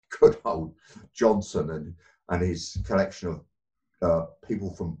good old Johnson and his collection of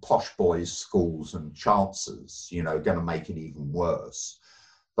people from posh boys' schools and chances, going to make it even worse.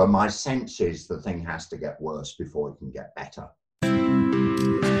 But my sense is the thing has to get worse before it can get better.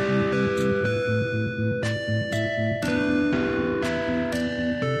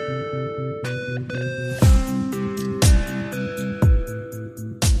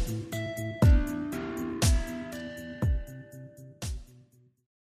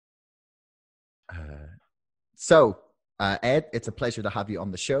 Ed, it's a pleasure to have you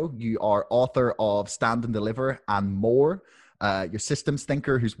on the show. You are author of Stand and Deliver and More. You're systems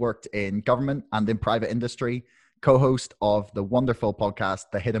thinker who's worked in government and in private industry, co-host of the wonderful podcast,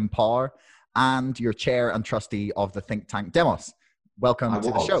 The Hidden Power, and you're chair and trustee of the think tank Demos. Welcome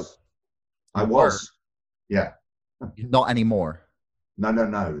to the show. I was. Yeah. Not anymore. No.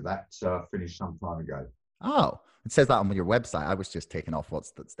 That finished some time ago. Oh, it says that on your website. I was just taking off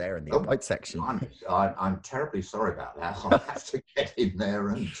that's there in the about section. I'm terribly sorry about that. I'll have to get in there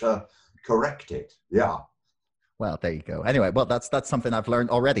and correct it. Yeah. Well, there you go. Anyway, well, that's something I've learned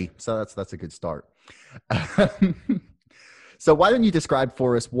already. So that's a good start. So why don't you describe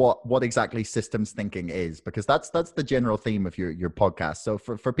for us what exactly systems thinking is? Because that's the general theme of your podcast. So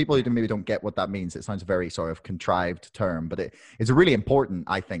for people who maybe don't get what that means, it sounds a very sort of contrived term, but it's really important,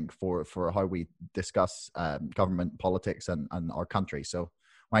 I think, for how we discuss government politics and our country. So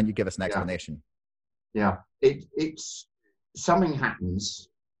why don't you give us an explanation? Yeah, it's something happens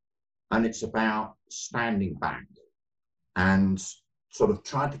and it's about standing back and sort of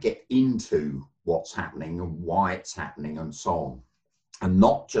trying to get into what's happening and why it's happening and so on, and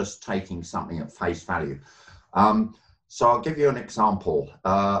not just taking something at face value. So I'll give you an example.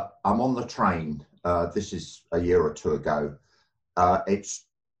 I'm on the train. This is a year or two ago. It's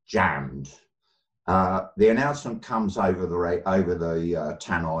jammed. The announcement comes over the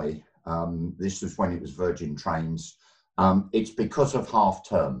tannoy. This was when it was Virgin Trains. It's because of half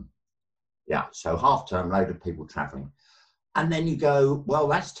term. Yeah, so half term, load of people travelling. And then you go, well,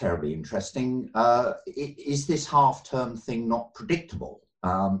 that's terribly interesting. Is this half-term thing not predictable?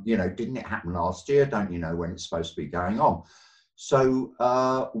 Didn't it happen last year? Don't you know when it's supposed to be going on? So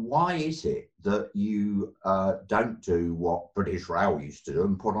why is it that you don't do what British Rail used to do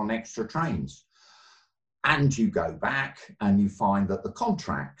and put on extra trains? And you go back and you find that the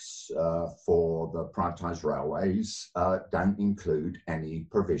contracts for the privatised railways don't include any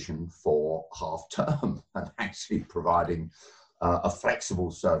provision for half term and actually providing a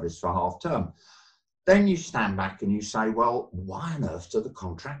flexible service for half term. Then you stand back and you say, well, why on earth do the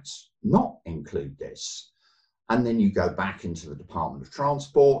contracts not include this? And then you go back into the Department of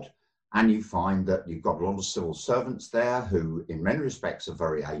Transport and you find that you've got a lot of civil servants there who in many respects are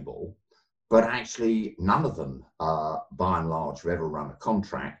very able, but actually none of them, by and large, have ever run a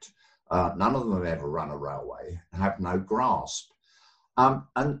contract. None of them have ever run a railway, have no grasp.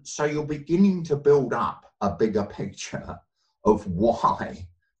 And so you're beginning to build up a bigger picture of why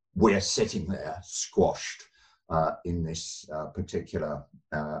we're sitting there squashed in this particular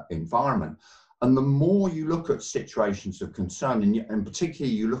environment. And the more you look at situations of concern, and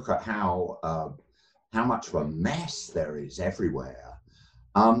particularly you look at how much of a mess there is everywhere,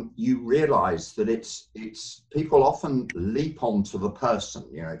 you realize that it's people often leap onto the person.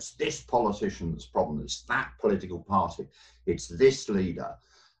 It's this politician's problem, it's that political party, it's this leader,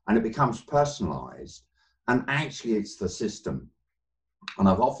 and it becomes personalized. And actually it's the system. And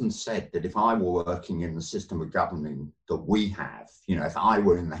I've often said that if I were working in the system of governing that we have, if I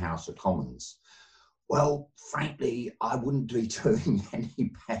were in the House of Commons, well, frankly, I wouldn't be doing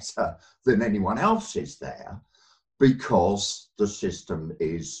any better than anyone else is there, because the system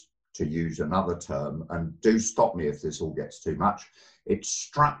is, to use another term, and do stop me if this all gets too much, it's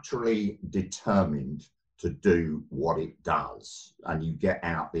structurally determined to do what it does, and you get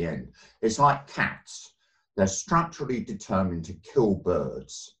out the end. It's like cats. They're structurally determined to kill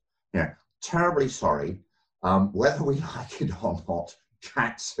birds. Terribly sorry, whether we like it or not,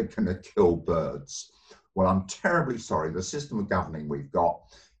 cats are going to kill birds. Well, I'm terribly sorry. The system of governing we've got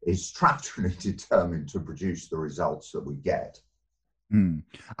is structurally determined to produce the results that we get.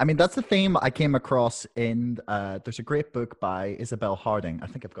 I mean, that's the theme I came across in, there's a great book by Isabel Harding. I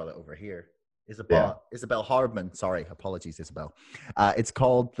think I've got it over here. Isabel Hardman. Sorry, apologies, Isabel. It's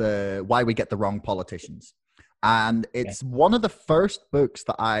called Why We Get the Wrong Politicians. And it's one of the first books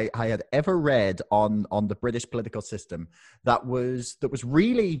that I had ever read on the British political system that was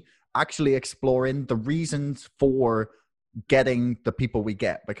really actually exploring the reasons for getting the people we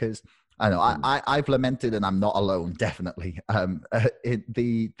get, because I know I've lamented, and I'm not alone, definitely,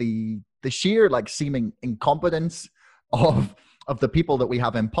 the sheer seeming incompetence of of the people that we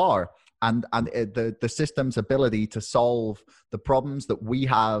have in power, and the system's ability to solve the problems that we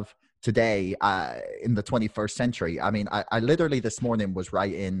have today in the 21st century. I mean, I literally this morning was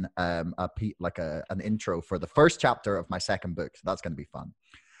writing an intro for the first chapter of my second book, so that's going to be fun.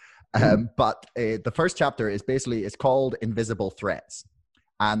 But the first chapter is basically, it's called Invisible Threats,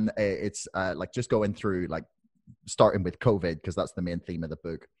 and it's like just going through, like starting with COVID, because that's the main theme of the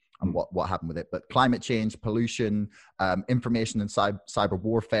book and what happened with it. But climate change, pollution, information and cyber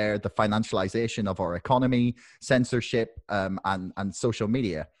warfare, the financialization of our economy, censorship, and social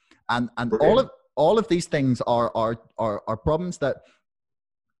media. And all of these things are problems that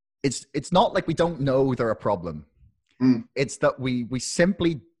it's not like we don't know they're a problem. It's that we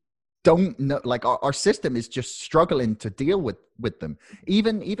simply don't know, like our system is just struggling to deal with them.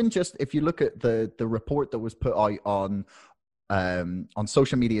 Even just if you look at the report that was put out on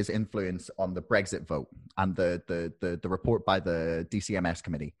social media's influence on the Brexit vote, and the report by the DCMS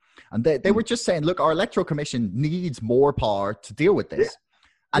committee, and they were just saying, look, our electoral commission needs more power to deal with this.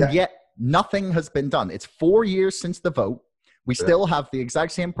 And yet nothing has been done. It's 4 years since the vote. We still have the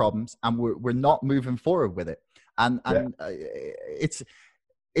exact same problems, and we're not moving forward with it. And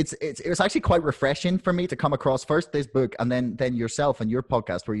it was actually quite refreshing for me to come across first this book, and then yourself and your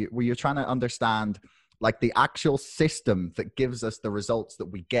podcast, where you're trying to understand like the actual system that gives us the results that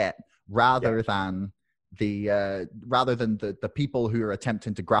we get, rather than the people who are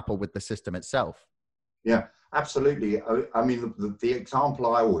attempting to grapple with the system itself. Yeah, absolutely. I mean, the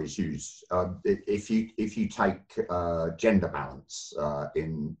example I always use, if you take gender balance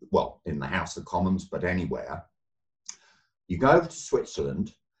in the House of Commons, but anywhere, you go over to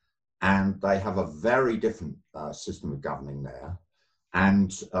Switzerland, and they have a very different system of governing there,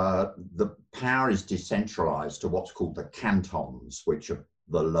 and the power is decentralized to what's called the cantons, which are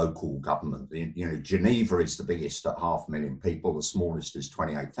the local government. You know, Geneva is the biggest at 500,000 people. The smallest is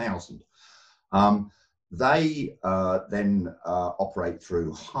 28,000. They then operate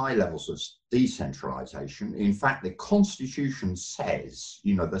through high levels of decentralization. In fact, the Constitution says,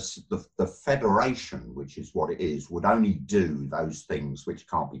 you know, the federation, which is what it is, would only do those things which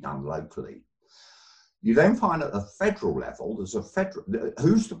can't be done locally. You then find at the federal level, there's a federal,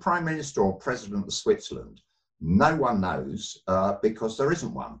 who's the Prime Minister or President of Switzerland? No one knows because there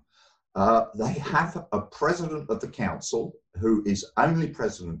isn't one. They have a President of the Council who is only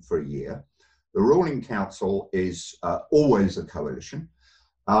President for a year. The ruling council is always a coalition,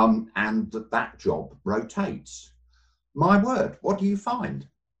 and that job rotates. My word, what do you find?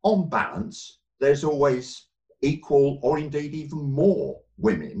 On balance, there's always equal or indeed even more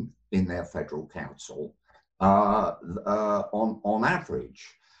women in their federal council on average.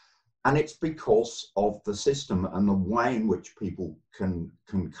 And it's because of the system and the way in which people can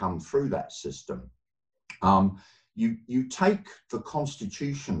come through that system. You take the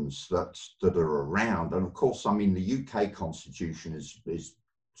constitutions that are around, and of course, I mean, the UK constitution is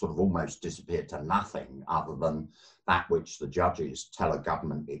sort of almost disappeared to nothing other than that which the judges tell a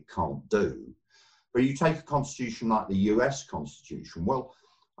government it can't do. But you take a constitution like the US constitution, well,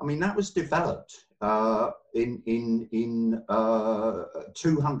 I mean, that was developed in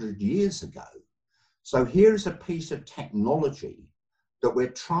 200 years ago. So here's a piece of technology that we're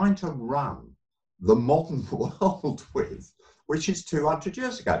trying to run the modern world with, which is 200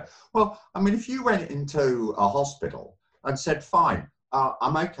 years ago. Well, I mean, if you went into a hospital and said, fine,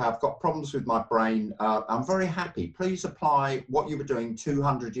 I'm okay, I've got problems with my brain, I'm very happy, please apply what you were doing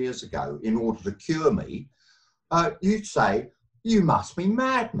 200 years ago in order to cure me, you'd say, you must be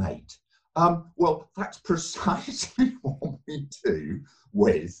mad, mate. Well, that's precisely what we do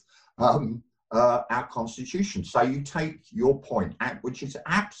with our constitution. So you take your point, which is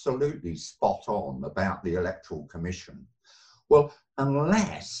absolutely spot on about the Electoral Commission. Well,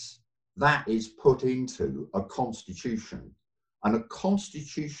 unless that is put into a constitution, and a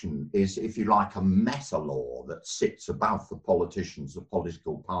constitution is, if you like, a meta law that sits above the politicians, the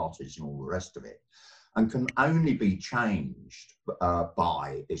political parties, and all the rest of it, and can only be changed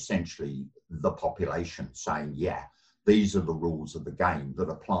by essentially the population saying, yeah, these are the rules of the game that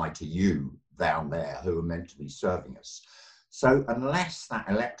apply to you down there who are meant to be serving us. So unless that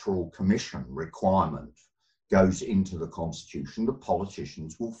electoral commission requirement goes into the constitution, the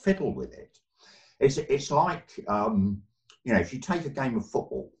politicians will fiddle with it. It's like, you know, if you take a game of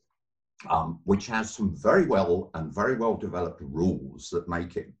football, which has some very well developed rules that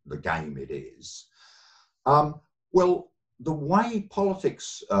make it the game it is, well, the way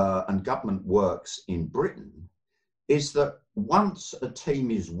politics and government works in Britain is that once a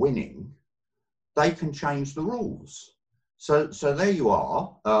team is winning, they can change the rules. So there you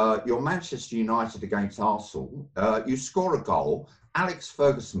are. You're Manchester United against Arsenal. You score a goal. Alex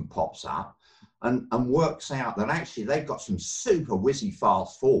Ferguson pops up and works out that actually they've got some super whizzy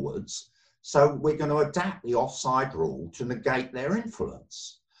fast forwards. So we're going to adapt the offside rule to negate their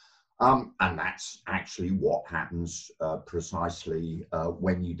influence. And that's actually what happens precisely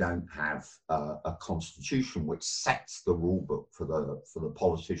when you don't have a constitution which sets the rule book for the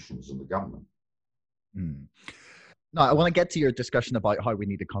politicians and the government. Mm. No, I want to get to your discussion about how we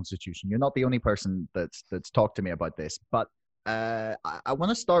need a constitution. You're not the only person that's talked to me about this, but I want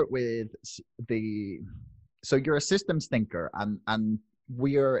to start with so you're a systems thinker, and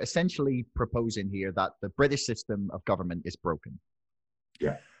we are essentially proposing here that the British system of government is broken.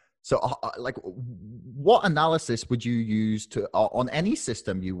 Yeah. So, like, what analysis would you use to on any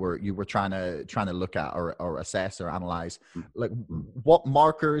system you were trying to look at or assess or analyze? Like, what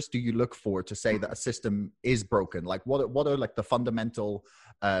markers do you look for to say that a system is broken? Like, what are like the fundamental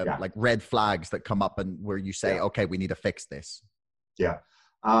like red flags that come up and where you say, okay, we need to fix this? Yeah,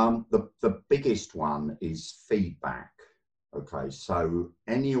 the biggest one is feedback. Okay, so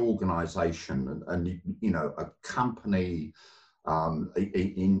any organization and you know, a company,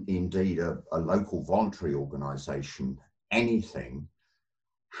 indeed a local voluntary organization, anything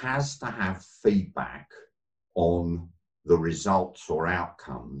has to have feedback on the results or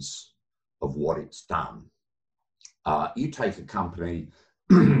outcomes of what it's done. You take a company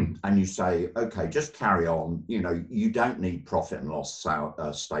and you say, okay, just carry on. You know, you don't need profit and loss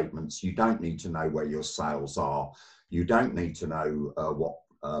statements. You don't need to know where your sales are. You don't need to know what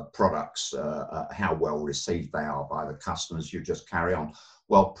products, how well received they are by the customers. You just carry on.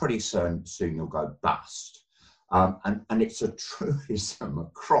 Well, pretty soon you'll go bust. And it's a truism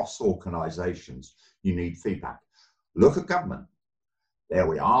across organizations. You need feedback. Look at government. There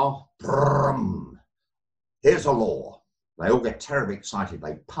we are. Brum. Here's a law. They all get terribly excited.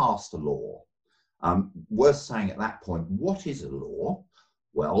 They passed a law. Worth saying at that point, what is a law?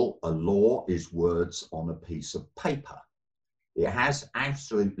 Well, a law is words on a piece of paper. It has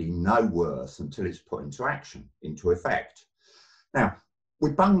absolutely no worth until it's put into action, into effect. Now,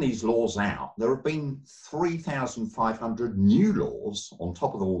 we bung these laws out. There have been 3,500 new laws on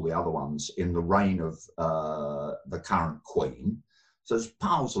top of all the other ones in the reign of the current Queen. So there's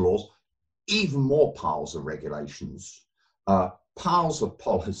piles of laws, even more piles of regulations, piles of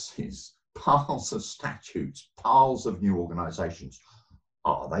policies, piles of statutes, piles of new organizations.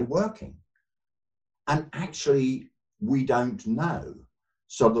 Are they working? And actually, we don't know.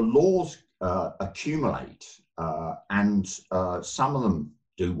 So the laws accumulate, and some of them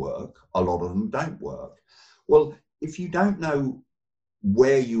do work, a lot of them don't work. Well, if you don't know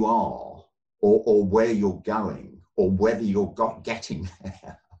where you are or where you're going or whether you're getting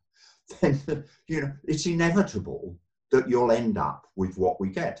there, then you know it's inevitable that you'll end up with what we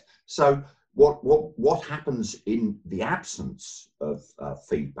get. So what happens in the absence of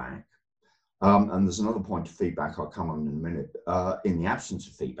feedback? And there's another point of feedback I'll come on in a minute. In the absence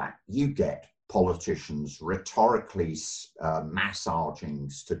of feedback, you get politicians rhetorically massaging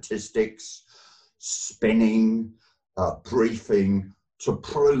statistics, spinning, briefing to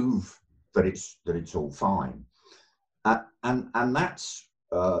prove that it's all fine. And that's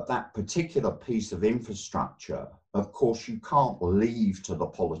that particular piece of infrastructure. Of course, you can't leave to the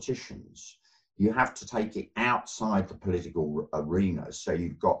politicians. You have to take it outside the political arena. So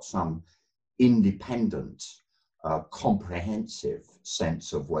you've got some independent, comprehensive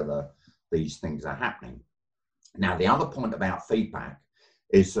sense of whether these things are happening. Now, the other point about feedback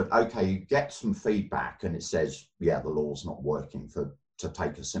is that, okay, you get some feedback and it says, yeah, the law's not working, to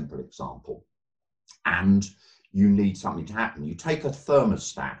take a simple example, and you need something to happen. You take a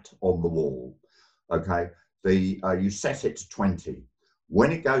thermostat on the wall, okay? You set it to 20.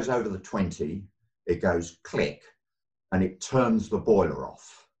 When it goes over the 20, it goes click and it turns the boiler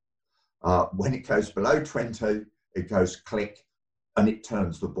off. When it goes below 20, it goes click and it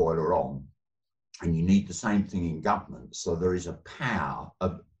turns the boiler on. And you need the same thing in government. So there is a power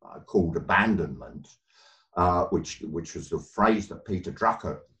called abandonment, which was the phrase that Peter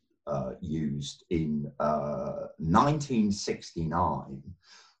Drucker used in 1969.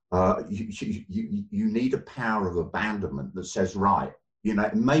 You need a power of abandonment that says, right, you know,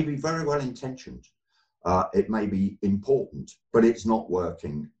 it may be very well intentioned, it may be important, but it's not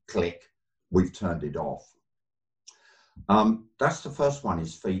working. Click, we've turned it off. That's the first one,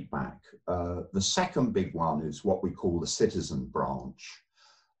 is feedback. The second big one is what we call the citizen branch.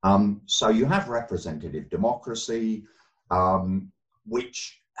 So you have representative democracy,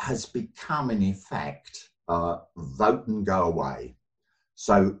 which has become, in effect, vote and go away.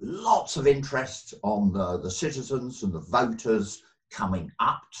 So lots of interest on the citizens and the voters coming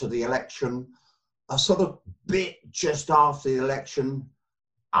up to the election, a sort of bit just after the election.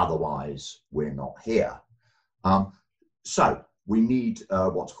 Otherwise, we're not here. So we need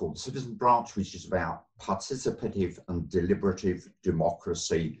what's called the citizen branch, which is about participative and deliberative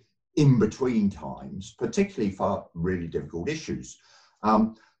democracy in between times, particularly for really difficult issues.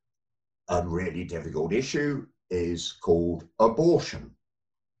 A really difficult issue is called abortion.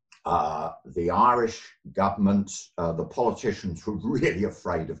 The Irish government, the politicians were really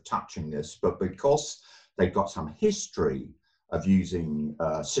afraid of touching this, but because they've got some history of using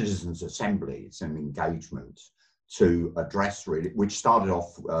citizens' assemblies and engagement to address really, which started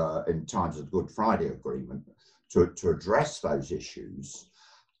off in times of the Good Friday Agreement, to address those issues,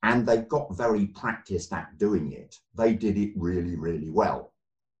 and they got very practiced at doing it. They did it really, really well.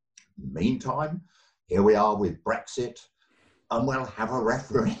 Meantime, here we are with Brexit, and we'll have a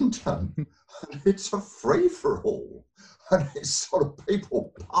referendum. And it's a free-for-all. And it's sort of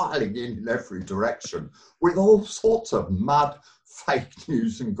people piling in every direction with all sorts of mud, fake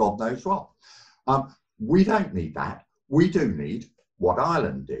news, and God knows what. We don't need that. We do need what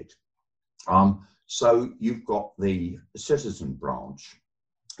Ireland did. So you've got the citizen branch.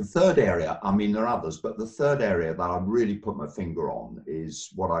 The third area, I mean, there are others, but the third area that I really put my finger on is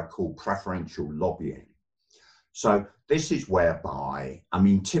what I call preferential lobbying. So this is whereby, I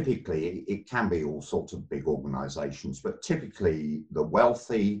mean, typically it can be all sorts of big organizations, but typically the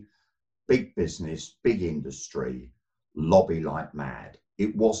wealthy, big business, big industry lobby like mad.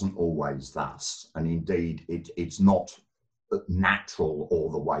 It wasn't always thus. And indeed, it's not natural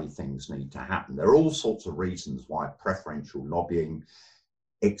or the way things need to happen. There are all sorts of reasons why preferential lobbying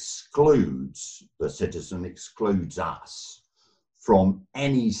excludes the citizen, excludes us from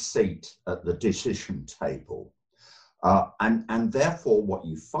any seat at the decision table. And therefore, what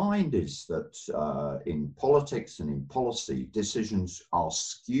you find is that in politics and in policy, decisions are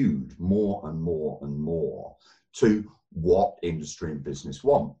skewed more and more and more to what industry and business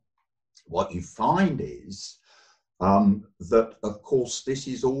want. What you find is that, of course, this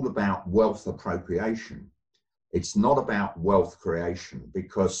is all about wealth appropriation. It's not about wealth creation,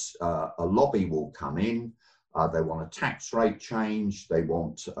 because a lobby will come in, they want a tax rate change, they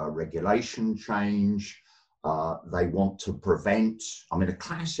want a regulation change, they want to prevent, I mean, a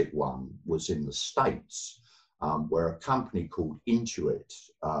classic one was in the States, where a company called Intuit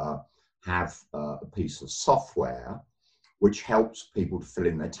have a piece of software which helps people to fill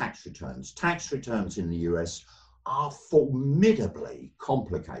in their tax returns. Tax returns in the US are formidably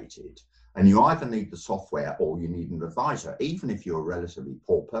complicated, and you either need the software or you need an advisor, even if you're a relatively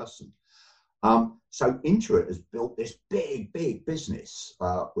poor person. So Intuit has built this big business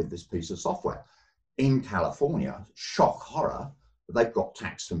with this piece of software. In California, shock horror, they've got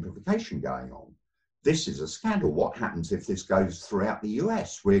tax simplification going on. This is a scandal. What happens if this goes throughout the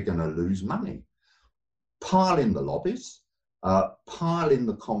US? We're going to lose money. Pile in the lobbies, pile in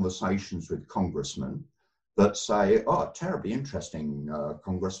the conversations with congressmen that say, oh, terribly interesting,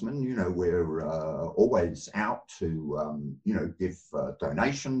 Congressman, you know, we're always out to, you know, give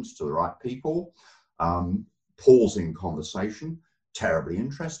donations to the right people. Pause in conversation. Terribly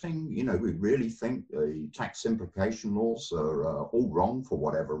interesting. You know, we really think the tax simplification laws are all wrong for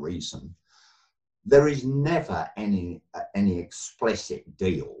whatever reason. There is never any explicit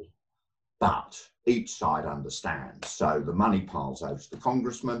deal, but each side understands. So the money piles over to the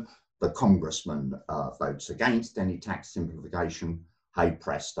congressman votes against any tax simplification. Hey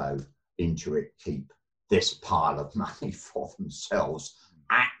presto, Intuit keep this pile of money for themselves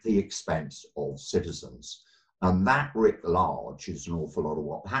at the expense of citizens. And that, writ large, is an awful lot of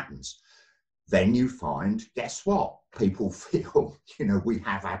what happens. Then you find, guess what? People feel, you know, we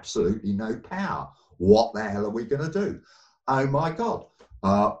have absolutely no power. What the hell are we going to do? Oh my God.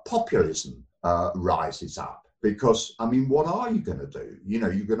 Populism rises up because, I mean, what are you going to do? You know,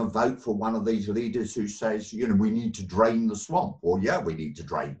 you're going to vote for one of these leaders who says, you know, we need to drain the swamp. Well, yeah, we need to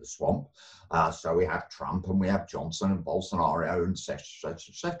drain the swamp. So we have Trump and we have Johnson and Bolsonaro and et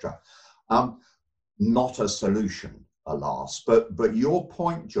cetera. Not a solution, alas. But your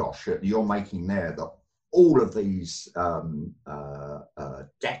point, Josh, you're making there, that all of these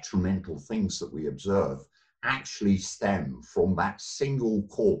detrimental things that we observe actually stem from that single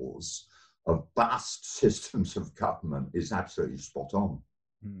cause of vast systems of government, is absolutely spot on.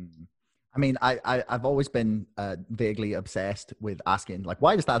 I mean, I've always been vaguely obsessed with asking, like,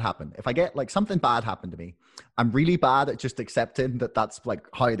 why does that happen? If I get like something bad happen to me, I'm really bad at just accepting that that's like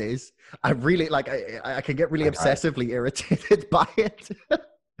how it is. I really like, I can get really obsessively irritated by it.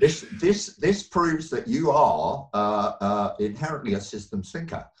 This proves that you are inherently a systems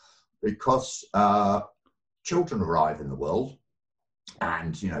thinker, because children arrive in the world,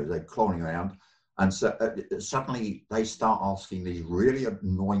 and they're clawing around, and so suddenly they start asking these really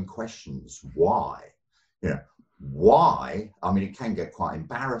annoying questions. Why? Why? I mean, it can get quite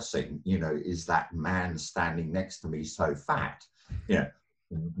embarrassing. Is that man standing next to me so fat?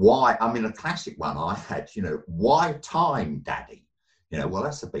 Why? I mean, a classic one I had. Why time, Daddy? Well,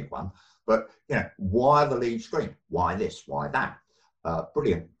 that's a big one. But why the leaves green? Why this? Why that?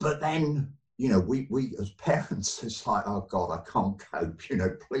 Brilliant. But then we as parents, it's like, oh God, I can't cope.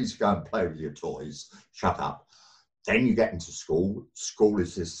 Please go and play with your toys. Shut up. Then you get into school. School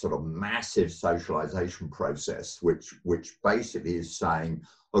is this sort of massive socialization process, which basically is saying,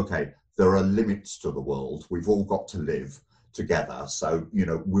 okay, there are limits to the world. We've all got to live together. So,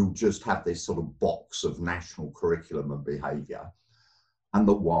 we'll just have this sort of box of national curriculum and behavior. And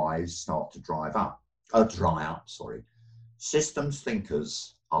the whys start to dry out. Systems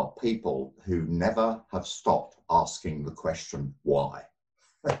thinkers are people who never have stopped asking the question, why?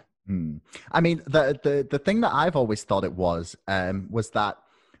 I mean, the thing that I've always thought it was that,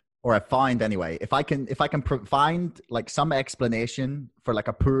 or I find anyway, if I can find like some explanation for like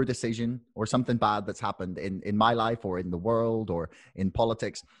a poor decision or something bad that's happened in my life or in the world or in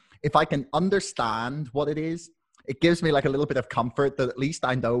politics, if I can understand what it is, it gives me like a little bit of comfort that at least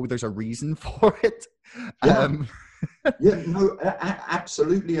I know there's a reason for it.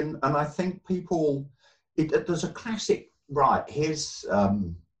 Absolutely. And I think people, there's a classic, right, here's,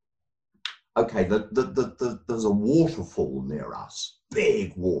 okay, there's a waterfall near us,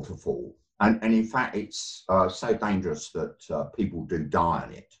 big waterfall. And in fact, it's so dangerous that people do die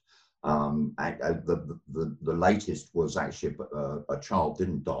on it. The latest was actually a child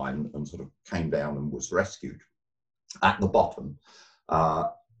didn't die and sort of came down and was rescued. At the bottom,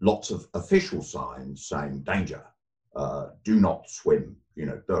 lots of official signs saying danger, do not swim,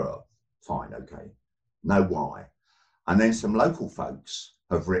 fine, okay, no why. And then some local folks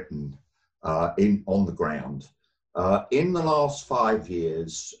have written on the ground, in the last 5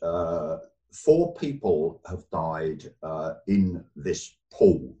 years, 4 people have died in this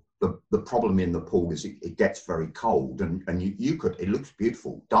pool. The problem in the pool is it gets very cold, and you could, it looks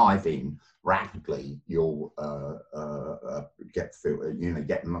beautiful, dive in rapidly, you'll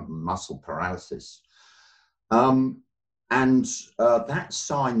get muscle paralysis. And that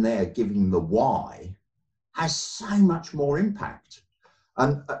sign there giving the why has so much more impact.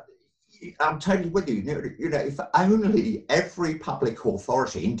 And I'm totally with you. If only every public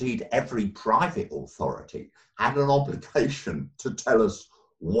authority, indeed every private authority, had an obligation to tell us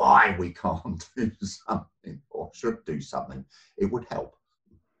why we can't do something or should do something, it would help.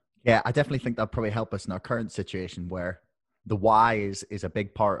 Yeah, I definitely think that'd probably help us in our current situation where the why is a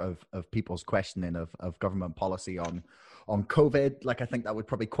big part of people's questioning of government policy on COVID. Like, I think that would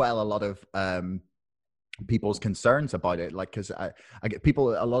probably quell a lot of people's concerns about it. Like, because I get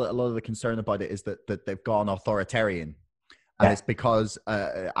people, a lot of the concern about it is that they've gone authoritarian, and it's because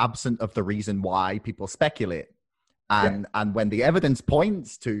absent of the reason why, people speculate. And when the evidence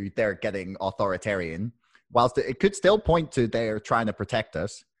points to they're getting authoritarian, whilst it could still point to they're trying to protect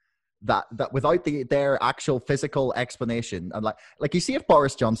us, that without their actual physical explanation, and like you see if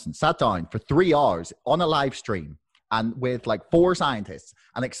Boris Johnson sat down for 3 hours on a live stream and with like 4 scientists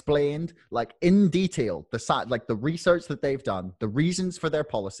and explained like in detail the research that they've done, the reasons for their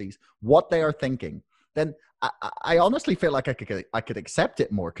policies, what they are thinking, then I honestly feel like I could accept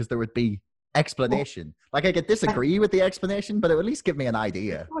it more, because there would be explanation. Like, I could disagree with the explanation, but it would at least give me an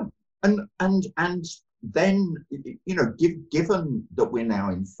idea. And then, given that we're now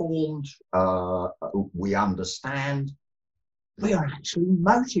informed, we understand, we are actually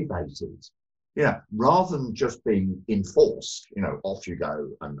motivated, rather than just being enforced, off you go.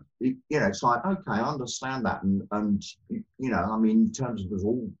 And, it's like, okay, I understand that. And I mean, in terms of us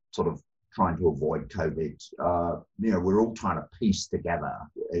all sort of trying to avoid COVID, we're all trying to piece together,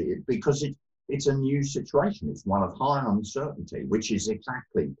 because it's a new situation. It's one of high uncertainty, which is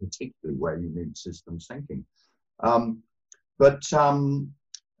particularly where you need systems thinking.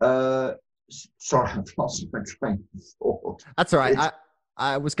 Sorry, I've lost my train of thought. That's all right.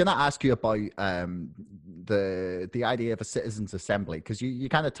 I was going to ask you about the idea of a citizens' assembly, because you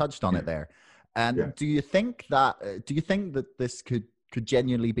kind of touched on it there. And do you think that this could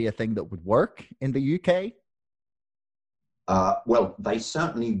genuinely be a thing that would work in the UK? Well, they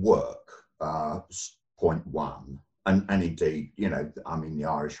certainly work. Point one. And indeed, I mean, the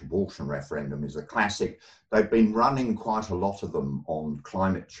Irish abortion referendum is a classic. They've been running quite a lot of them on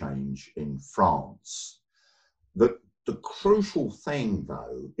climate change in France. The the crucial thing,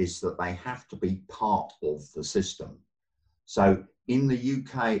 though, is that they have to be part of the system. So in the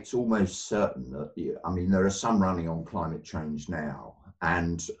UK, it's almost certain that, I mean, there are some running on climate change now,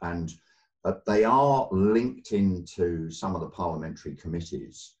 and they are linked into some of the parliamentary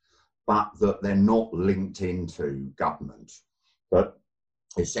committees, but that they're not linked into government. But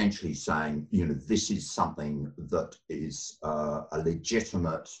essentially saying, you know, this is something that is a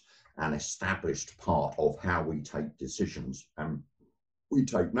legitimate and established part of how we take decisions, and we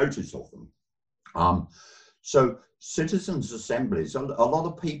take notice of them. So citizens' assemblies, a lot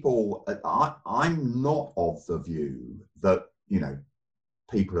of people, I'm not of the view that, you know,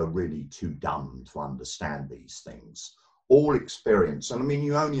 people are really too dumb to understand these things. All experience, and I mean,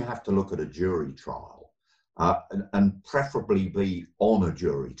 you only have to look at a jury trial, and preferably be on a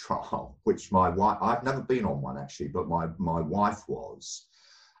jury trial, which my wife, I've never been on one actually, but my wife was.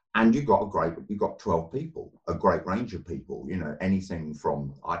 And you've got 12 people, a great range of people, you know, anything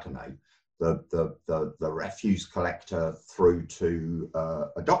from, I don't know, the refuse collector through to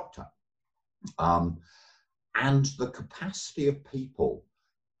a doctor. And the capacity of people,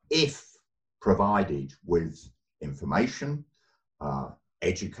 if provided with information,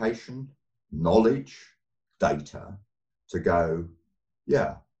 education, knowledge, data, to go,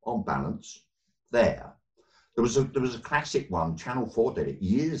 yeah, on balance, there. There was a classic one, Channel 4 did it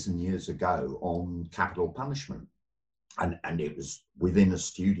years and years ago on capital punishment. And it was within a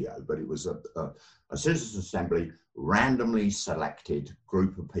studio, but it was a citizens' assembly, randomly selected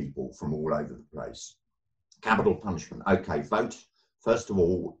group of people from all over the place. Capital punishment, okay, vote. First of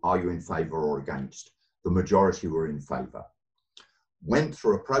all, are you in favour or against? The majority were in favour. Went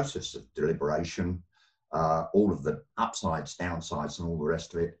through a process of deliberation, all of the upsides, downsides, and all the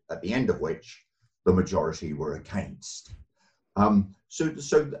rest of it, at the end of which the majority were against.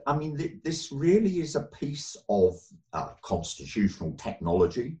 So I mean, this really is a piece of constitutional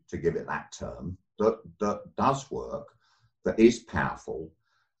technology, to give it that term, that does work, that is powerful,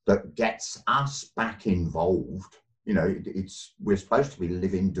 that gets us back involved. You know, we're supposed to be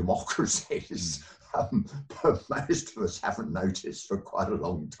living democracies, but most of us haven't noticed for quite a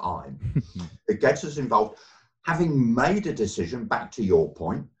long time. It gets us involved. Having made a decision, back to your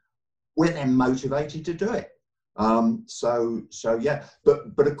point, we're then motivated to do it. So yeah,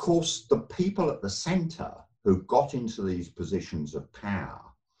 but of course, the people at the centre who got into these positions of power,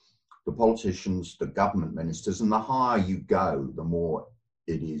 the politicians, the government ministers, and the higher you go, the more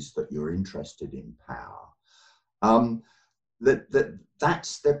it is that you're interested in power.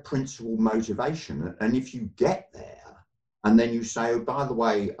 That's their principal motivation. And if you get there, and then you say, oh, by the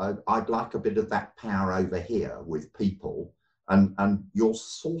way, I'd like a bit of that power over here with people, and you're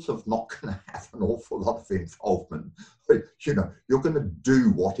sort of not going to have an awful lot of involvement. You know, you're going to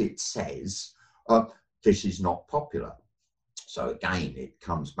do what it says. This is not popular. So again, it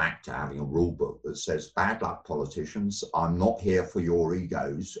comes back to having a rule book that says, bad luck, politicians. I'm not here for your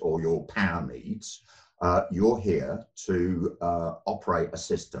egos or your power needs. You're here to operate a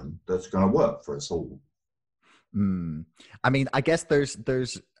system that's going to work for us all. I mean, I guess there's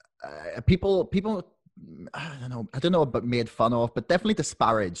people, I don't know about made fun of, but definitely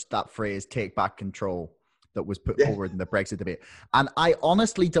disparaged that phrase, take back control, that was put forward in the Brexit debate. And I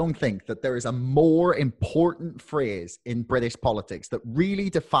honestly don't think that there is a more important phrase in British politics that really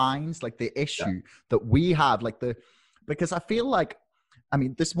defines like the issue that we have, because I feel like, I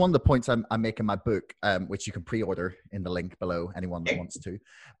mean, this is one of the points I make in my book, which you can pre-order in the link below, anyone that wants to.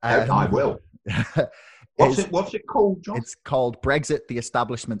 I will. What's it called, John? It's called Brexit, the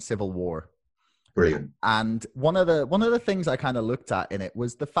Establishment Civil War. Brilliant. And one of the things I kind of looked at in it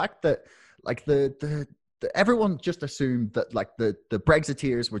was the fact that like the everyone just assumed that like the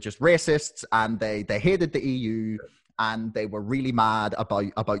Brexiteers were just racists and they hated the EU and they were really mad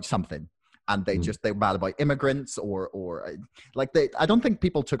about something. And they were mad about immigrants or I don't think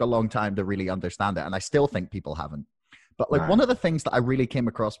people took a long time to really understand it. And I still think people haven't. But like one of the things that I really came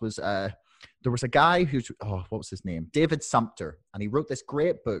across was there was a guy who's, what was his name? David Sumpter. And he wrote this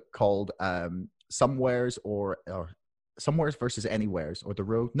great book called Somewheres or Somewheres versus Anywheres, or The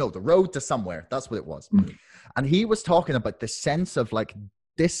Road to Somewhere. That's what it was. And he was talking about the sense of like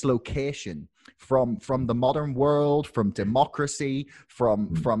dislocation from the modern world, from democracy,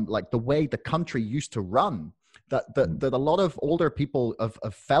 from like the way the country used to run, that a lot of older people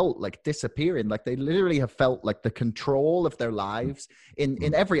have felt like disappearing. Like they literally have felt like the control of their lives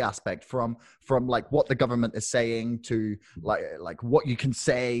in every aspect, from like what the government is saying to like what you can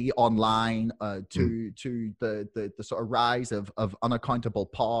say online, to the sort of rise of unaccountable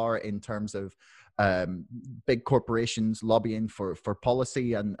power in terms of big corporations lobbying for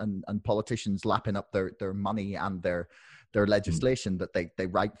policy and politicians lapping up their money and their legislation that they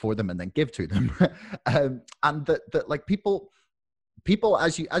write for them and then give to them. And that like people,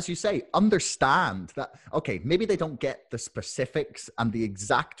 as you say, understand that, okay, maybe they don't get the specifics and the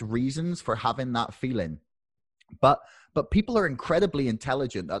exact reasons for having that feeling, but people are incredibly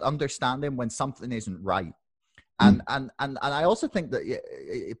intelligent at understanding when something isn't right. And I also think that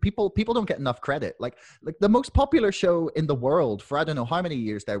people don't get enough credit. Like the most popular show in the world for I don't know how many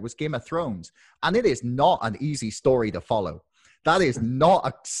years there was Game of Thrones, and it is not an easy story to follow. That is not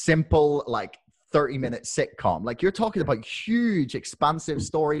a simple like 30-minute sitcom. Like you're talking about huge, expansive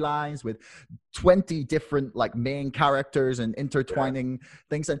storylines with 20 different like main characters and intertwining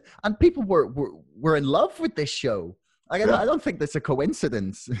things, and people were in love with this show. Like I don't think that's a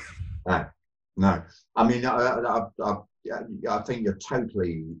coincidence. No, I mean, I think you're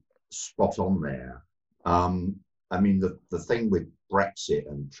totally spot on there. I mean, the thing with Brexit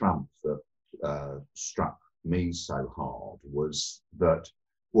and Trump that struck me so hard was that,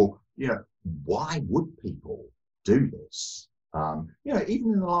 well, you know, why would people do this? You know,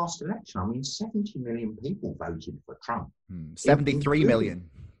 even in the last election, I mean, 70 million people voted for Trump. 73 million.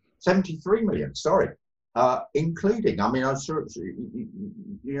 73 million, sorry. Including, I mean, I'm sure,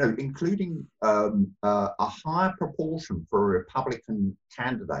 you know, including a higher proportion for a Republican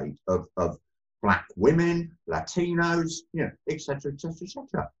candidate of Black women, Latinos, you know, et cetera, et cetera, et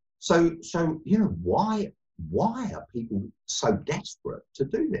cetera. So you know, why are people so desperate to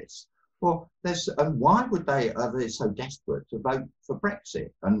do this? Well, and why are they so desperate to vote for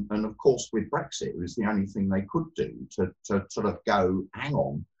Brexit? And of course, with Brexit, it was the only thing they could do to sort of go, hang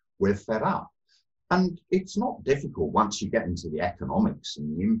on, we're fed up. And it's not difficult once you get into the economics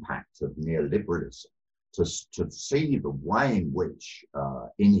and the impact of neoliberalism to see the way in which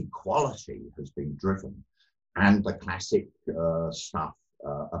inequality has been driven, and the classic stuff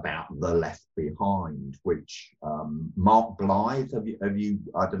about the left behind, which Mark Blythe, have you?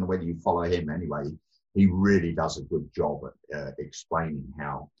 I don't know whether you follow him anyway. He really does a good job at explaining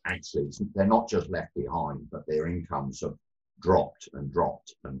how actually they're not just left behind, but their incomes have dropped and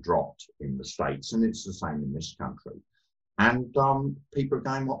dropped and dropped in the States, and it's the same in this country. And people are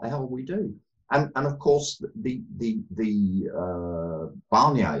going, what the hell we do? And of course, the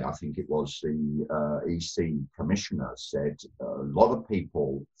Barnier, I think it was, the EC commissioner said a lot of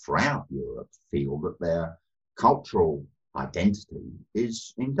people throughout Europe feel that their cultural identity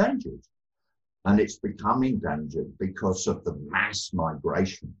is endangered. And it's become endangered because of the mass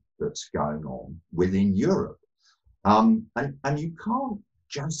migration that's going on within Europe. And you can't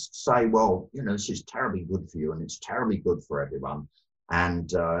just say, well, you know, this is terribly good for you and it's terribly good for everyone.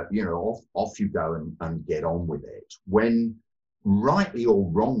 And, you know, off you go and get on with it. When rightly or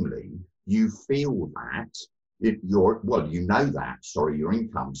wrongly, you feel that you know that, your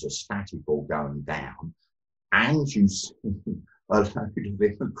incomes are static or going down, and you see a load of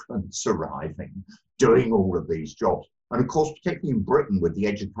immigrants arriving, doing all of these jobs. And of course, particularly in Britain with the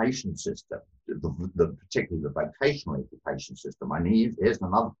education system, particularly the vocational education system, and here's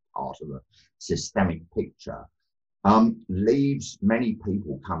another part of the systemic picture, leaves many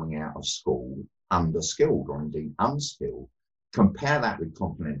people coming out of school underskilled or indeed unskilled. Compare that with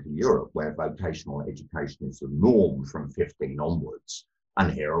continental Europe, where vocational education is the norm from 15 onwards,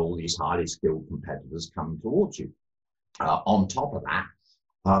 and here are all these highly skilled competitors coming towards you. On top of that,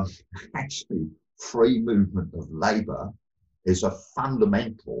 actually, free movement of labour is a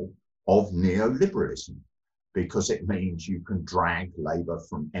fundamental of neoliberalism, because it means you can drag labour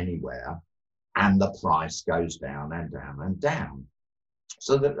from anywhere and the price goes down and down and down.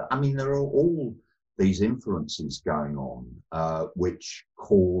 So that, I mean, there are all these influences going on, which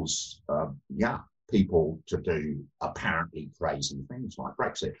cause, people to do apparently crazy things like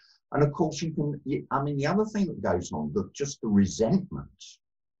Brexit. And of course, the other thing that goes on, just the resentment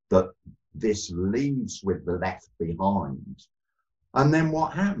that this leaves with the left behind. And then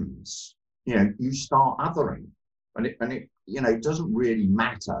what happens? You know, you start othering, and it you know, it doesn't really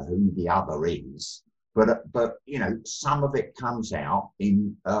matter who the other is, but you know, some of it comes out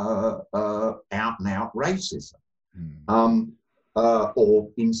in out and out racism, or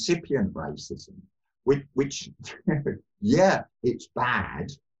incipient racism, which yeah, it's bad,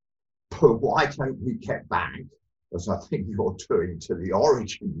 but why don't we get back, as I think you're doing, to the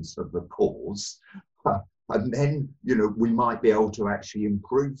origins of the cause, and then, you know, we might be able to actually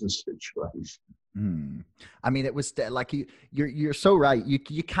improve the situation. I mean, it was like you're so right.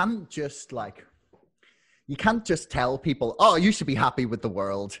 You can't just tell people, oh, you should be happy with the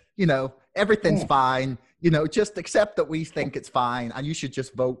world. You know, everything's fine. just accept that we think it's fine, and you should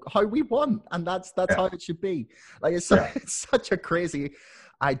just vote how we want, and that's how it should be. Like it's such a crazy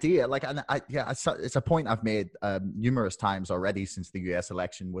idea. Like, and it's a point I've made numerous times already since the U.S.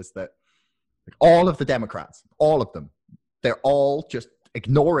 election, was that all of the Democrats, all of them, they're all just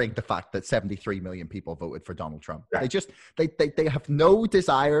ignoring the fact that 73 million people voted for Donald Trump. Yeah. They just they have no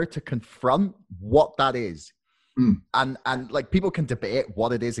desire to confront what that is. And like, people can debate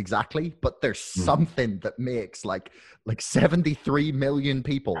what it is exactly, but there's something that makes like 73 million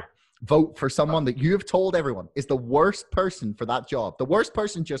people vote for someone that you have told everyone is the worst person for that job, the worst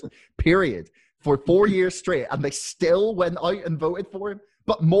person, just period, for 4 years straight, and they still went out and voted for him.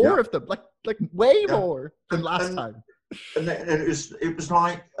 But more of them, like way more than last time. And it was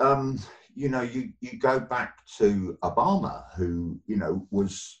like, you go back to Obama, who,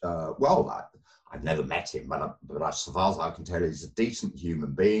 was, I've never met him, but as far as I can tell, he's a decent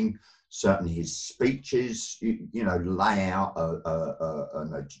human being. Certainly his speeches, lay out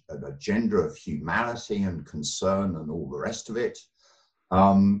an agenda of humanity and concern and all the rest of it.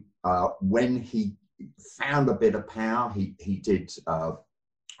 When he found a bit of power, he did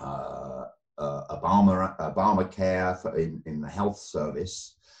Obamacare in the health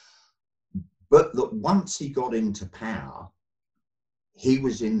service. But that once he got into power, he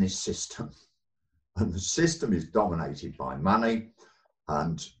was in this system. And the system is dominated by money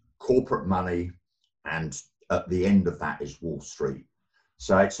and corporate money, and at the end of that is Wall Street.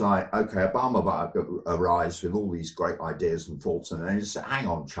 So it's like, okay, Obama arrives with all these great ideas and thoughts, and then he says, hang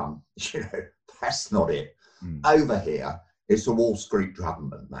on, chum, that's not it. Over here, it's a Wall Street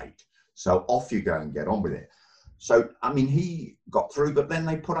government, mate. So off you go and get on with it. So, I mean, he got through, but then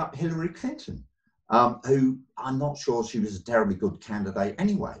they put up Hillary Clinton, who I'm not sure she was a terribly good candidate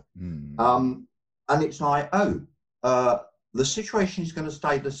anyway. And it's like, the situation is going to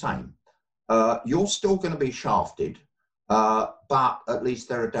stay the same. You're still going to be shafted, but at least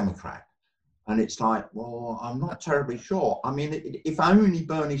they're a Democrat. And it's like, well, I'm not terribly sure. I mean, if only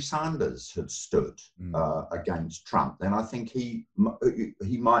Bernie Sanders had stood against Trump, then I think he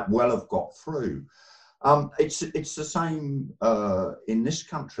might well have got through. It's the same in this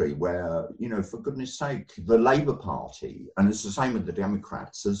country where, for goodness sake, the Labour Party, and it's the same with the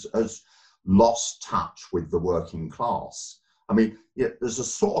Democrats, has lost touch with the working class. I mean, there's a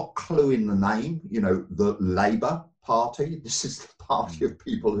sort of clue in the name, the Labour Party. This is the party of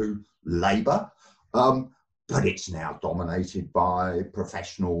people who labour, but it's now dominated by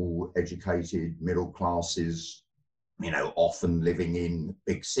professional, educated, middle classes, often living in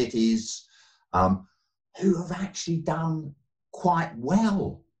big cities, who have actually done quite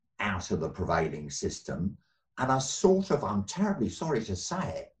well out of the prevailing system, and are I'm terribly sorry to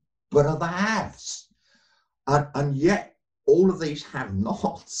say it, but are the haves. And yet all of these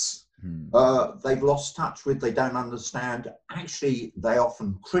have-nots, they've lost touch with, they don't understand. Actually, they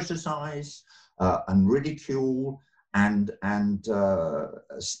often criticise and ridicule and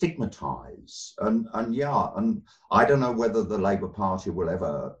stigmatise. And I don't know whether the Labour Party will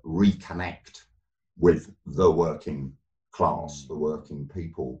ever reconnect with the working class, the working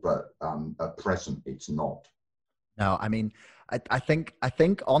people, but at present it's not. No, I mean, I think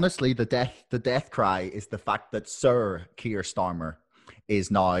honestly, the death cry is the fact that Sir Keir Starmer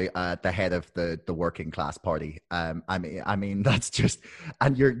is now the head of the working class party. I mean that's just,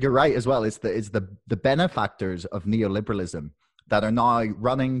 and you're right as well. It's the benefactors of neoliberalism that are now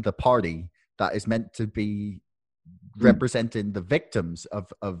running the party that is meant to be representing the victims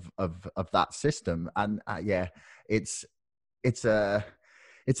of that system. And it's a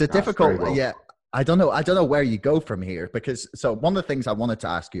difficult. I don't know where you go from here, because so one of the things I wanted to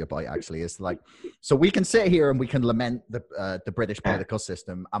ask you about actually is like, so we can sit here and we can lament the British political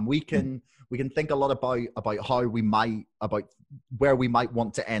system, and we can think a lot about how about where we might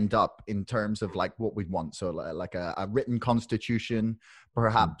want to end up in terms of like what we want. So like a written constitution,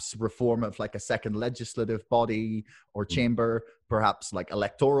 perhaps reform of like a second legislative body or chamber, perhaps like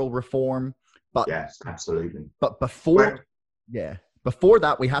electoral reform. But yes, absolutely. But before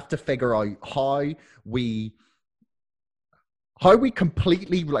that, we have to figure out how we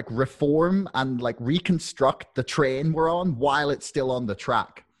completely like reform and like reconstruct the train we're on while it's still on the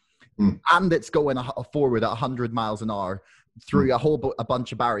track, and it's going forward at 100 miles an hour through a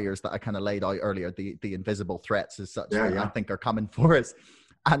bunch of barriers that I kind of laid out earlier. The invisible threats as such, I think are coming for us.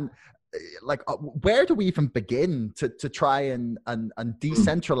 And like, where do we even begin to try and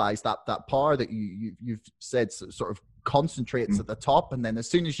decentralize that power that you've said sort of concentrates at the top, and then as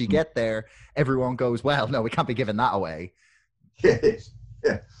soon as you get there, everyone goes, well, no, we can't be giving that away. Yes.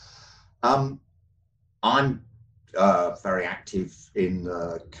 Yeah. I'm very active in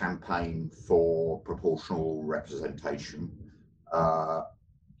the campaign for proportional representation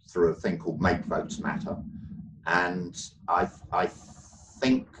through a thing called Make Votes Matter. And I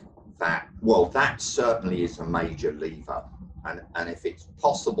think that, well, that certainly is a major lever. And if it's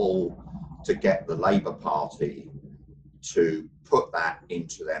possible to get the Labour Party to put that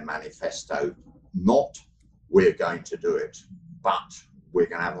into their manifesto, not we're going to do it, but we're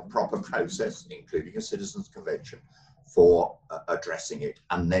going to have a proper process, including a citizens' convention, for addressing it,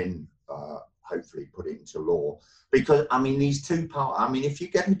 and then hopefully put it into law. Because, I mean, these two parts, I mean, if you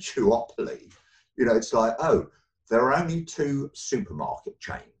get a duopoly, you know, it's like, oh, there are only 2 supermarket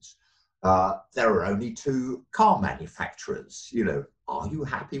chains. There are only 2 car manufacturers. You know, are you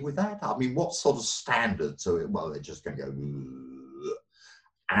happy with that? I mean, what sort of standards are it? Well, they're just going to go, ugh.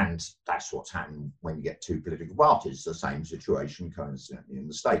 And that's what's happened when you get 2 political parties. The same situation coincidentally in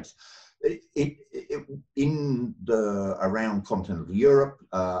the States. Around continental Europe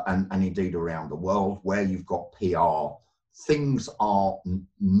and indeed around the world, where you've got PR, things are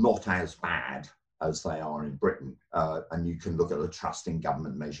not as bad as they are in Britain. And you can look at the trust in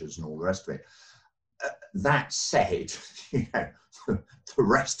government measures and all the rest of it. That said, you know, the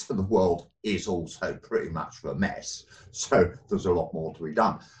rest of the world is also pretty much a mess. So there's a lot more to be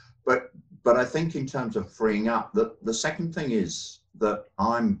done. But I think in terms of freeing up, the second thing is that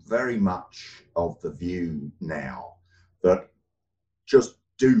I'm very much of the view now that just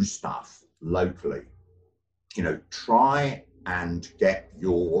do stuff locally. You know, try and get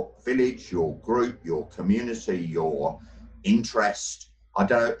your village, your group, your community, your interest. I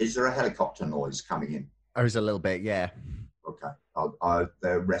don't know, is there a helicopter noise coming in? There's a little bit, yeah. Okay.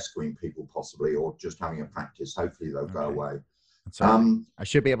 They're rescuing people possibly, or just having a practice. Hopefully they'll go away. Sorry. I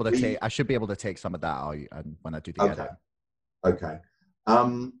should be able to take some of that out when I do the edit. Okay.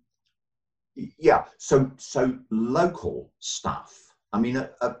 Yeah. So local stuff. I mean,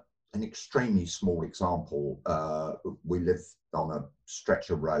 an extremely small example. We live on a stretch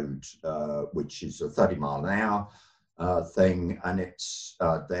of road which is a 30 mile an hour thing, and it's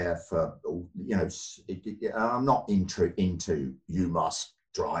there for, you know. I'm not into you must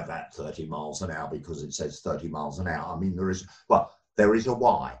drive at 30 miles an hour because it says 30 miles an hour. I mean, there is a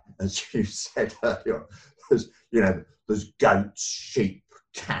why, as you said earlier. There's goats, sheep,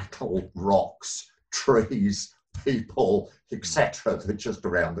 cattle, rocks, trees, people, etc. They're just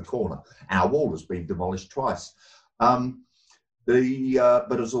around the corner. Our wall has been demolished twice. But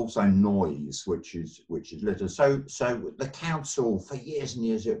there's also noise, which is litter. So the council for years and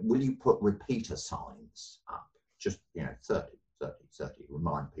years, will you put repeater signs up? Just 30,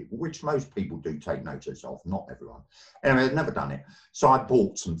 remind people, which most people do take notice of, not everyone. Anyway, I've never done it. So I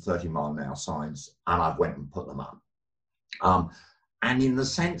bought some 30 mile an hour signs and I went and put them up. And in the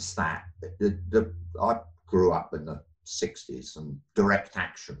sense that I grew up in the 60s and direct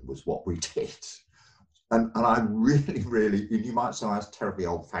action was what we did. And I really, really, you might say that's terribly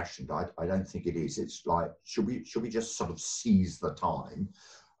old fashioned. I don't think it is. It's like, should we just sort of seize the time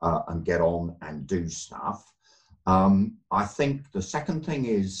and get on and do stuff? I think the second thing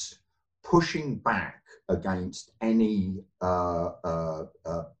is pushing back against any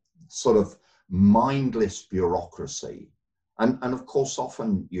sort of mindless bureaucracy. And of course,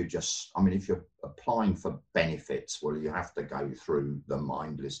 often if you're applying for benefits, well, you have to go through the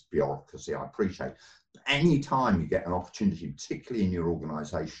mindless bureaucracy. I appreciate any time you get an opportunity, particularly in your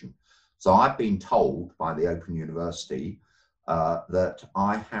organization. So I've been told by the Open University that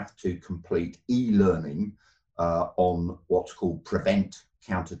I have to complete e-learning on what's called Prevent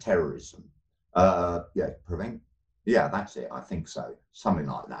Counterterrorism. Prevent. Yeah, that's it. I think so. Something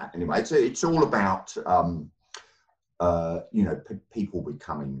like that. Anyway, it's all about people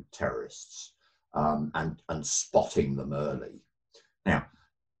becoming terrorists and spotting them early. Now,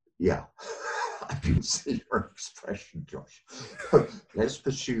 yeah, I can see your expression, Josh. Let's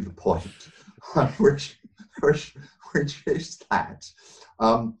pursue the point, which is that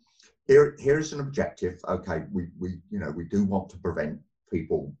here's an objective. Okay, we do want to prevent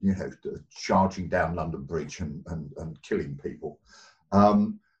people, charging down London Bridge and killing people,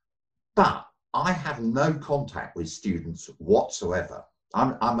 but I have no contact with students whatsoever.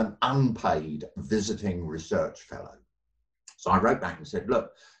 I'm an unpaid visiting research fellow. So I wrote back and said,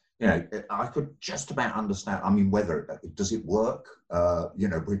 look, I could just about understand. I mean, whether does it work? Come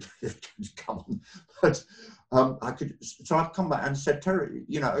on. But I could. So I've come back and said, Terry,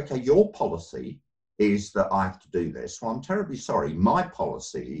 okay, your policy is that I have to do this. Well, I'm terribly sorry. My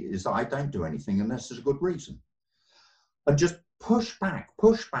policy is that I don't do anything unless there's a good reason. And just push back,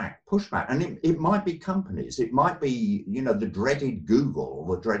 push back, push back. And it might be companies, it might be, you know, the dreaded Google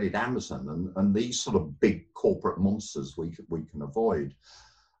or the dreaded Amazon and these sort of big corporate monsters we can avoid.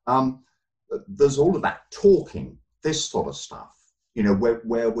 There's all of that talking, this sort of stuff, you know,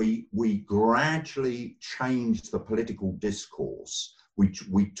 where we gradually change the political discourse.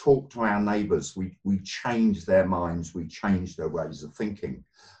 We talk to our neighbours, we change their minds, we change their ways of thinking.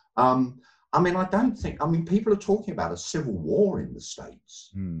 I mean, people are talking about a civil war in the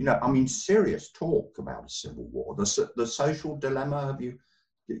States. You know, I mean, serious talk about a civil war. The social dilemma, have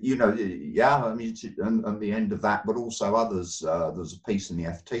you know, yeah, I mean, and the end of that, but also others. There's a piece in the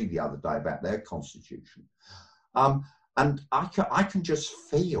FT the other day about their constitution. And I can just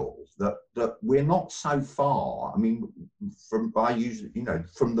feel that we're not so far. I mean, from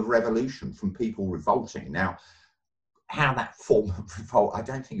the revolution, from people revolting. Now, how that form of revolt, I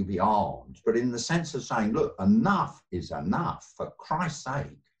don't think it'll be armed, but in the sense of saying, look, enough is enough, for Christ's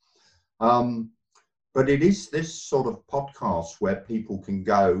sake. But it is this sort of podcast where people can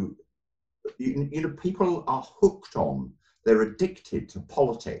go, you know, people are hooked on, they're addicted to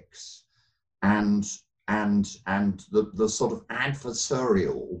politics and the sort of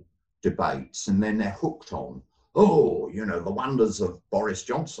adversarial debates, and then they're hooked on, oh, you know, the wonders of Boris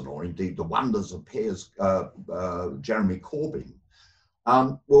Johnson, or indeed the wonders of Jeremy Corbyn.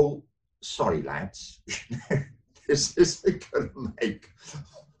 Well, sorry, lads, this isn't going to make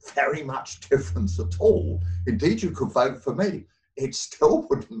very much difference at all. Indeed, you could vote for me. It still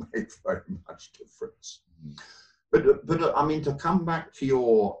wouldn't make very much difference. But I mean, to come back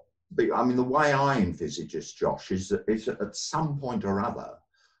to I mean, the way I envisage this, Josh, is that at some point or other,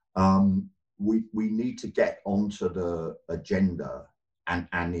 we need to get onto the agenda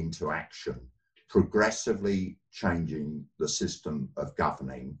and into action, progressively changing the system of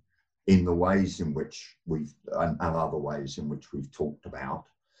governing in the ways in which and other ways in which we've talked about.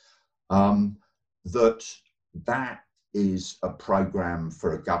 That is a program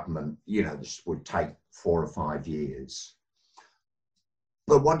for a government, you know, this would take 4 or 5 years.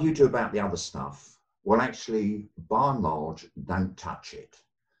 But what do you do about the other stuff? Well, actually, by and large, don't touch it.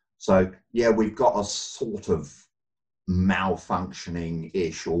 So, yeah, we've got a sort of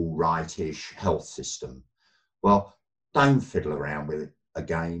malfunctioning-ish, all right-ish health system. Well, don't fiddle around with it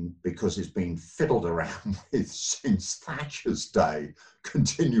again, because it's been fiddled around with since Thatcher's day,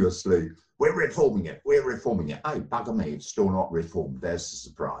 continuously. We're reforming it. Oh, bugger me, it's still not reformed. There's the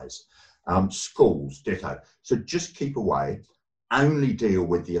surprise. Schools, ditto. So just keep away. Only deal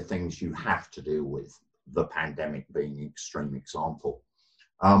with the things you have to deal with, the pandemic being an extreme example.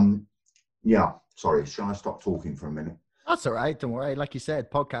 Yeah, sorry, shall I stop talking for a minute? That's all right. Don't worry. Like you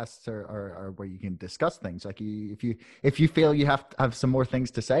said, podcasts are where you can discuss things. Like if you feel you have to have some more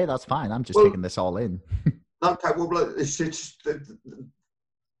things to say, that's fine. I'm just taking this all in. Okay, well, it's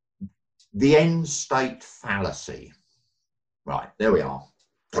the end state fallacy. Right, there we are.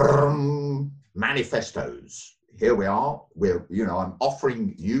 Manifestos. Here we are. I'm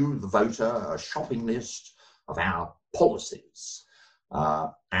offering you, the voter, a shopping list of our policies.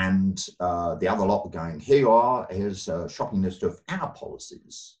 And the other lot are going, here's a shopping list of our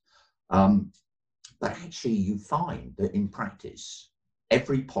policies. But actually, you find that in practice,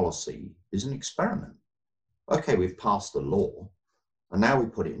 every policy is an experiment. Okay, we've passed the law, and now we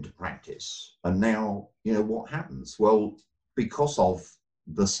put it into practice. And now, you know, what happens? Well, because of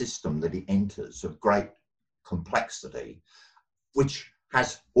the system that it enters of great complexity, which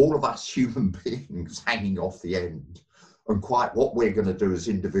has all of us human beings hanging off the end, and quite what we're going to do as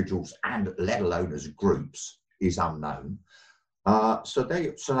individuals and let alone as groups is unknown. So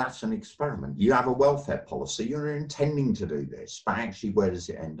that's an experiment. You have a welfare policy, you're intending to do this, but actually where does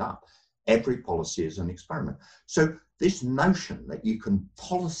it end up? Every policy is an experiment. So this notion that you can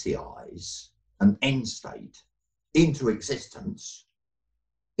policyize an end state into existence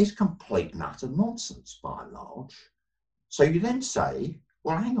is complete and utter nonsense by and large. So you then say,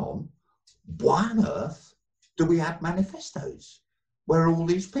 well, hang on, why on earth do we have manifestos where all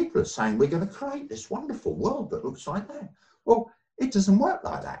these people are saying we're going to create this wonderful world that looks like that? Well, it doesn't work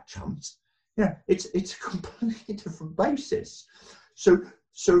like that, chums. You know, it's a completely different basis. So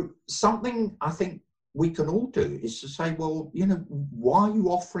something I think we can all do is to say, well, you know, why are you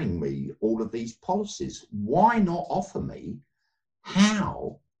offering me all of these policies? Why not offer me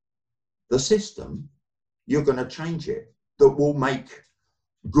how the system, you're going to change it, that will make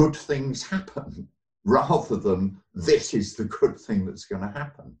good things happen, rather than this is the good thing that's going to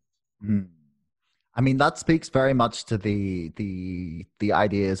happen. I mean, that speaks very much to the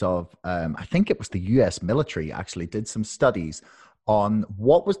ideas of, I think it was the US military actually did some studies on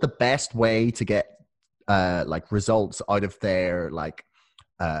what was the best way to get like results out of their like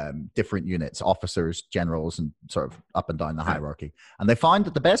different units, officers, generals, and sort of up and down the hierarchy. And they found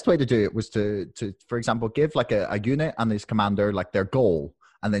that the best way to do it was to for example, give like a unit and this commander like their goal,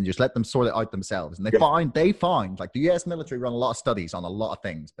 and then just let them sort it out themselves. And they find like the US military run a lot of studies on a lot of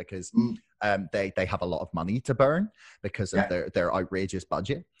things because they have a lot of money to burn because of their outrageous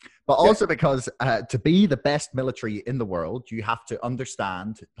budget, but also because to be the best military in the world, you have to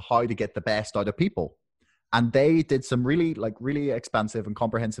understand how to get the best out of people. And they did some really expansive and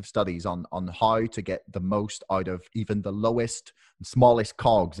comprehensive studies on how to get the most out of even the lowest, smallest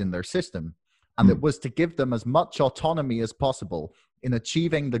cogs in their system. And it was to give them as much autonomy as possible in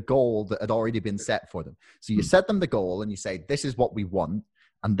achieving the goal that had already been set for them. So you set them the goal and you say, this is what we want.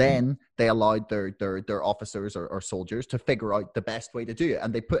 And then they allowed their officers or soldiers to figure out the best way to do it.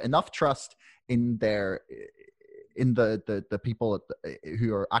 And they put enough trust in the people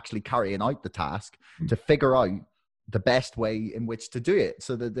who are actually carrying out the task to figure out the best way in which to do it,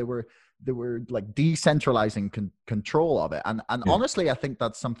 so that they were like decentralizing control of it. And honestly, I think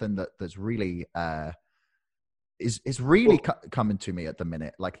that's something that's really is really coming to me at the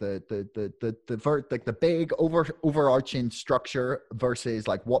minute, like the big overarching structure versus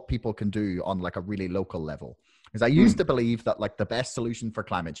like what people can do on like a really local level. Because I used to believe that like the best solution for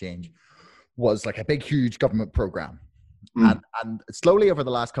climate change was like a big, huge government program. And slowly over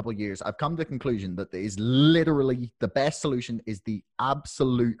the last couple of years, I've come to the conclusion that there is literally the best solution is the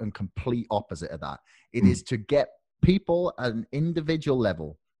absolute and complete opposite of that. It is to get people at an individual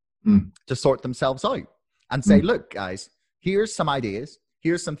level to sort themselves out and say, look, guys, here's some ideas.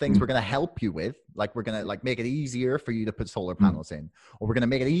 Here's some things we're going to help you with. Like we're going to like make it easier for you to put solar panels in, or we're going to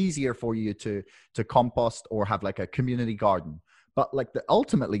make it easier for you to compost or have like a community garden. But like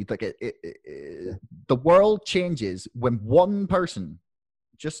ultimately, like the world changes when one person,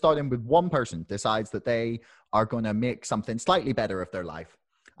 just starting with one person, decides that they are going to make something slightly better of their life.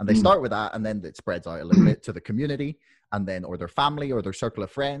 And they start with that, and then it spreads out a little bit to the community, and then or their family or their circle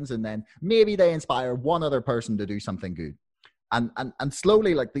of friends, and then maybe they inspire one other person to do something good. And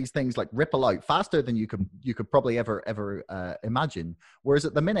slowly, like these things like ripple out faster than you could probably ever imagine. Whereas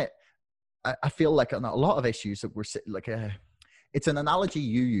at the minute, I feel like on a lot of issues that we're like it's an analogy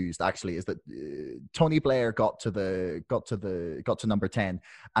you used actually, is that Tony Blair got to number 10,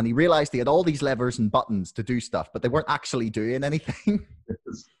 and he realized he had all these levers and buttons to do stuff, but they weren't actually doing anything.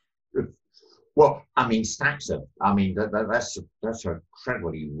 Well, I mean, that's an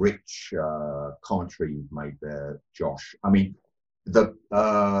incredibly rich commentary you've made there, Josh. I mean,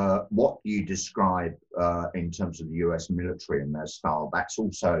 what you describe in terms of the US military and their style, that's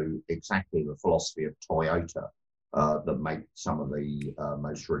also exactly the philosophy of Toyota. That make some of the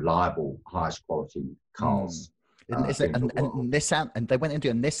most reliable, highest quality cars. And Nissan, and they went into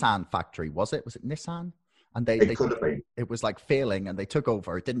a Nissan factory, was it? Was it Nissan? And they could have been. It was like failing, and they took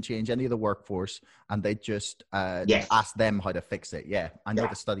over. It didn't change any of the workforce, and they just asked them how to fix it. Yeah, I know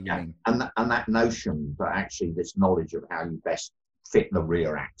the study you mean. And that notion that actually this knowledge of how you best fit the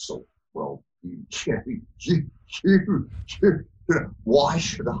rear axle. Well, why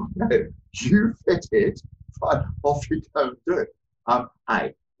should I know? You fit it. Off you go and do it. A.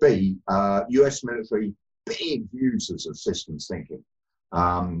 B. US military, big users of systems thinking.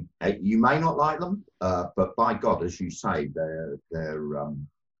 You may not like them, but by God, as you say, they're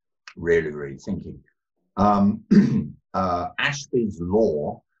really, really thinking. Ashby's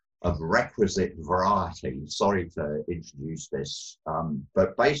law of requisite variety, sorry to introduce this,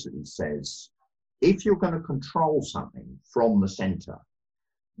 but basically says, if you're going to control something from the center,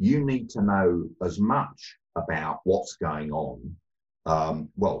 you need to know as much about what's going on,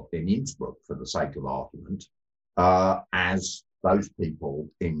 well, in Innsbruck, for the sake of argument, as those people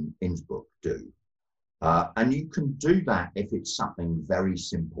in Innsbruck do. And you can do that if it's something very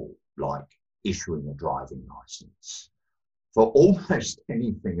simple, like issuing a driving license. For almost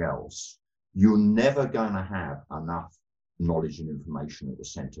anything else, you're never going to have enough knowledge and information at the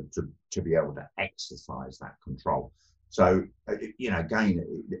center to be able to exercise that control. So, again,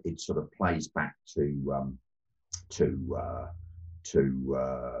 it sort of plays back to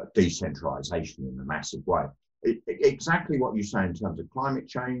decentralization in a massive way. Exactly what you say in terms of climate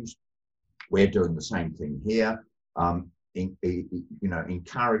change. We're doing the same thing here.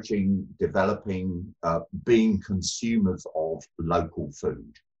 Encouraging, developing, being consumers of local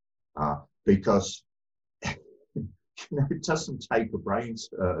food, because it doesn't take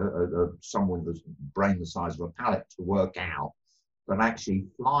someone with a brain the size of a pallet to work out that actually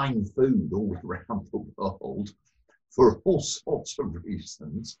flying food all around the world for all sorts of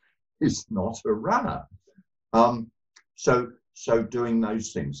reasons is not a runner. So doing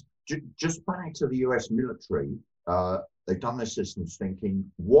those things. just back to the US military, they've done their systems thinking,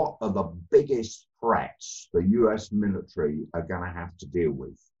 what are the biggest threats the US military are going to have to deal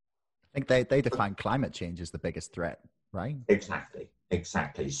with? I think they define climate change as the biggest threat, right? Exactly.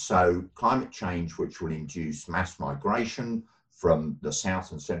 So climate change, which will induce mass migration from the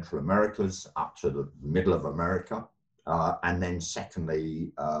South and Central Americas up to the middle of America. And then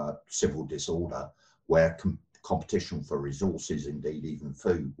secondly, civil disorder, where competition for resources, indeed even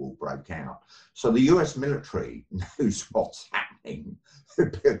food, will break out. So the US military knows what's happening.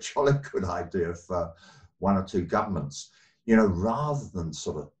 It'd be a jolly good idea for one or two governments, rather than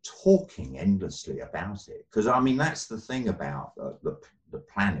sort of talking endlessly about it. Because, I mean, that's the thing about the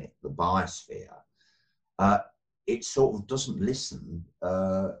planet, the biosphere. It sort of doesn't listen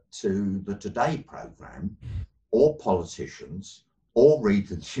to the Today programme or politicians or read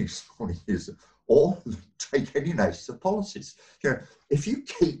the news or take any notice of policies. If you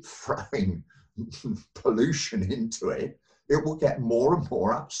keep throwing pollution into it, it will get more and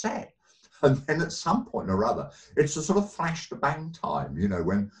more upset. And then at some point or other, it's a sort of flash to bang time,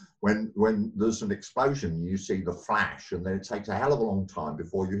 when there's an explosion, you see the flash, and then it takes a hell of a long time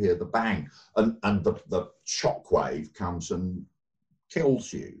before you hear the bang, and the shockwave comes and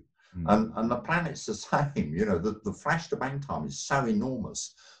kills you. And the planet's the same, the flash to bang time is so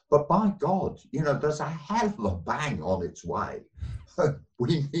enormous. But by God, there's a hell of a bang on its way.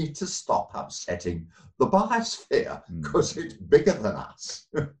 We need to stop upsetting the biosphere because it's bigger than us.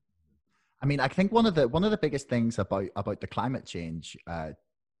 I mean, I think one of the biggest things about the climate change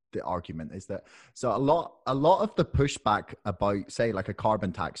the argument is that a lot of the pushback about, say, like a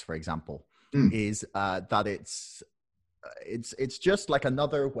carbon tax, for example, is that it's just like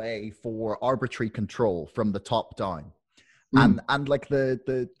another way for arbitrary control from the top down. And like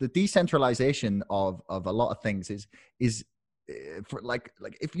the decentralization of a lot of things is for like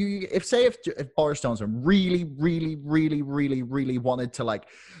if Boris Johnson really wanted to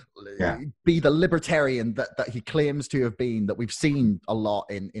be the libertarian that he claims to have been, that we've seen a lot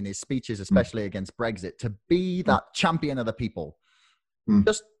in his speeches, especially against Brexit, to be that champion of the people,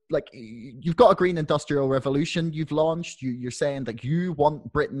 just like, you've got a green industrial revolution you've launched, you're saying that you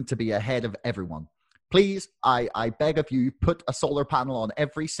want Britain to be ahead of everyone. Please, I beg of you, put a solar panel on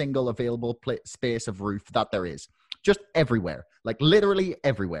every single available space of roof that there is. Just everywhere, like literally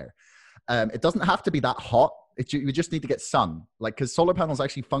everywhere. It doesn't have to be that hot. You just need to get sun, because solar panels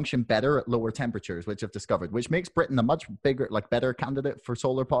actually function better at lower temperatures, which I've discovered, which makes Britain a much bigger, better candidate for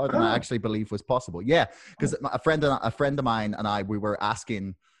solar power than I actually believe was possible. Yeah, because a friend of mine and I, we were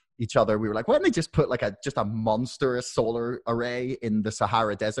asking each other, we were like, why don't they just put just a monstrous solar array in the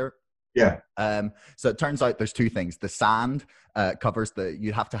Sahara Desert? Yeah. So it turns out there's two things. The sand covers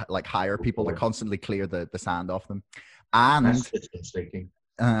you have to hire people to constantly clear the sand off them. And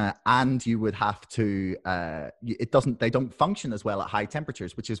and you would have to they don't function as well at high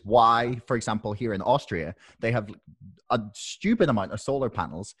temperatures, which is why, for example, here in Austria, they have a stupid amount of solar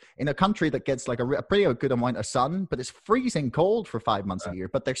panels in a country that gets a pretty good amount of sun, but it's freezing cold for 5 months a year.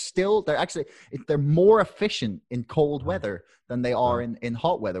 But they're more efficient in cold weather than they are in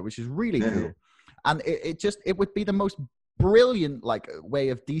hot weather, which is really cool. And it would be the most brilliant way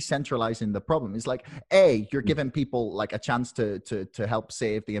of decentralizing the problem. Is you're giving people a chance to help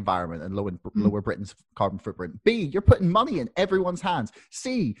save the environment and lower Britain's carbon footprint. B, you're putting money in everyone's hands.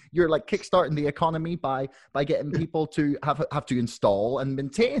 C, you're kickstarting the economy by getting people to have to install and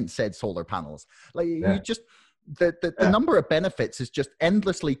maintain said solar panels. You just the number of benefits is just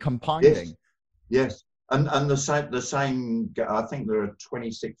endlessly compounding. Yes. And the same, I think there are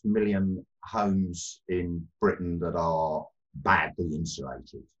 26 million homes in Britain that are badly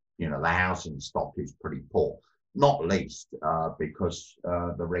insulated. The housing stock is pretty poor, not least because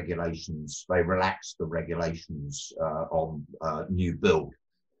they relaxed the regulations on new build.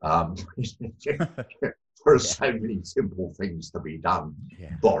 There are so many simple things to be done.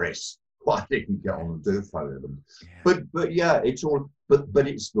 Yeah. Boris, why didn't you get on and do a few of them? Yeah. But yeah, it's all, but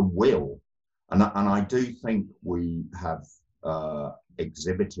it's the will. And I do think we have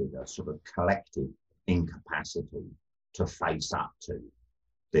exhibited a sort of collective incapacity to face up to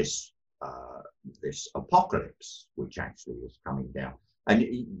this apocalypse, which actually is coming down. And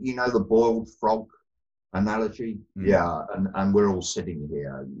the boiled frog analogy, yeah. And we're all sitting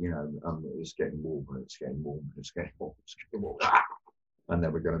here, it's getting warmer, it's getting warmer, it's getting warmer, it's getting warmer, and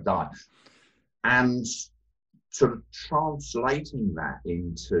then we're going to die. And sort of translating that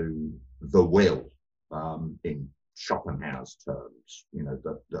into the will, in Schopenhauer's terms,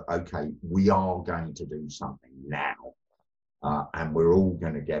 that okay, we are going to do something now, and we're all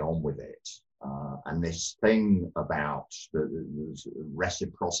going to get on with it. And this thing about the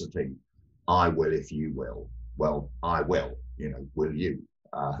reciprocity, I will if you will. Well, I will, will you?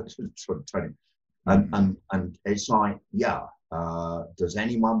 Sort of Tony. And it's like, does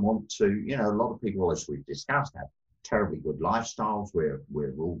anyone want to, a lot of people, as we've discussed, have terribly good lifestyles.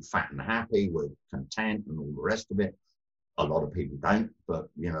 We're all fat and happy, we're content and all the rest of it. A lot of people don't, but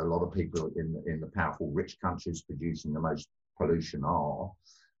a lot of people in the powerful rich countries producing the most pollution are.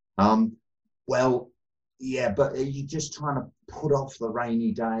 Well, yeah, but are you just trying to put off the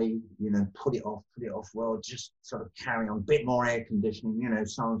rainy day, put it off, well, just sort of carry on, a bit more air conditioning,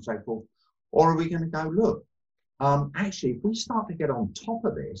 so on and so forth? Or are we going to go, look, actually, if we start to get on top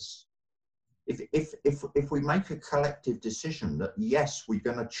of this, if we make a collective decision that, yes, we're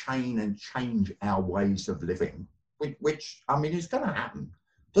going to change our ways of living, which I mean, is going to happen.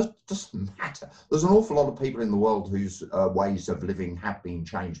 Doesn't matter. There's an awful lot of people in the world whose ways of living have been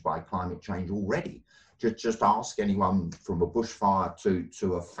changed by climate change already. Just ask anyone from a bushfire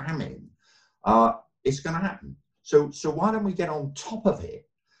to a famine. It's going to happen. So why don't we get on top of it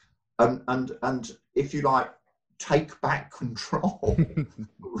and if you like, take back control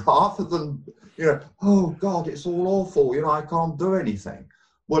rather than oh God, it's all awful. I can't do anything.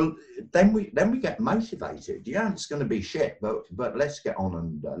 Well, then we get motivated. It's going to be shit, but let's get on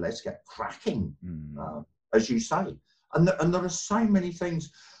and let's get cracking, as you say. And there are so many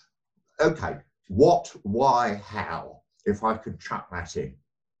things. Okay, what, why, how? If I could chuck that in,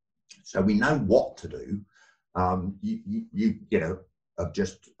 so we know what to do. You have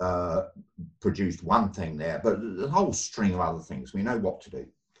just produced one thing there, but there's a whole string of other things. We know what to do.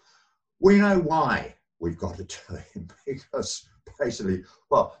 We know why we've got to do it, because basically,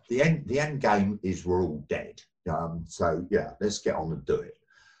 well, the end game is we're all dead. So yeah, let's get on and do it.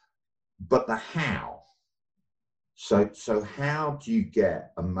 But the how. So how do you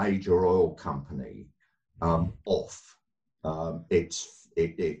get a major oil company off its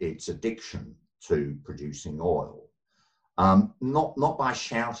addiction to producing oil? Not by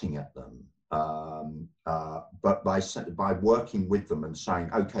shouting at them, but by working with them and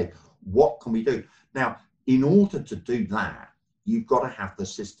saying, okay, what can we do? Now, in order to do that, you've got to have the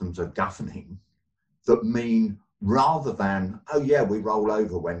systems of governing that mean, rather than, oh yeah, we roll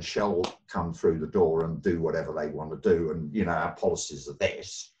over when Shell come through the door and do whatever they want to do, and our policies are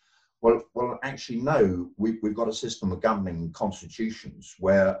this. Well, actually, no, we've got a system of governing constitutions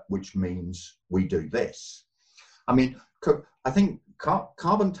which means we do this. I mean, I think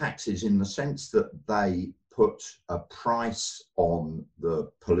carbon taxes, in the sense that they put a price on the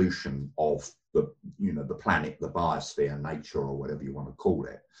pollution of the planet, the biosphere, nature, or whatever you want to call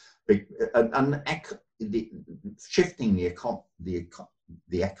it, and shifting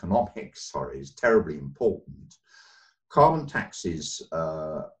the economics, is terribly important. Carbon taxes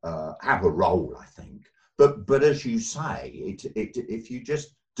have a role, I think, but as you say, if you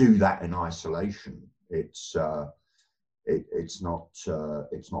just do that in isolation, it's not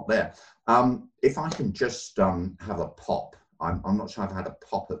there. If I can just have a pop, I'm not sure I've had a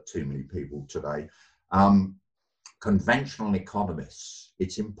pop at too many people today. Conventional economists,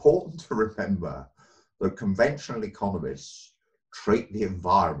 it's important to remember that conventional economists treat the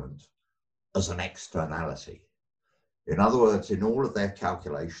environment as an externality. In other words, in all of their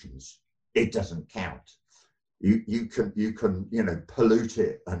calculations, it doesn't count. You can pollute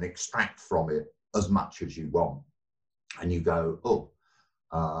it and extract from it as much as you want. And you go, oh,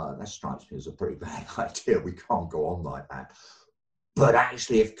 that strikes me as a pretty bad idea. We can't go on like that. But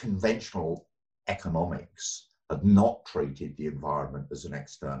actually, if conventional economics had not treated the environment as an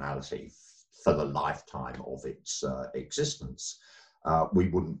externality for the lifetime of its existence, we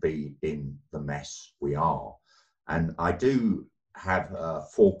wouldn't be in the mess we are. And I do have a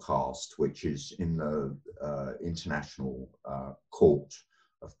forecast, which is in the International Court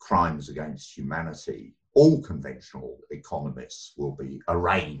of Crimes Against Humanity. All conventional economists will be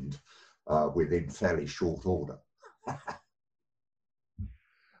arraigned within fairly short order.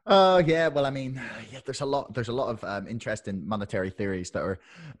 Yeah, well, I mean, there's a lot of interesting monetary theories that are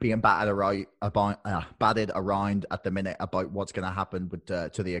being batted around at the minute about what's going to happen with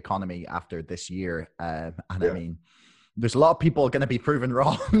to the economy after this year. I mean, there's a lot of people going to be proven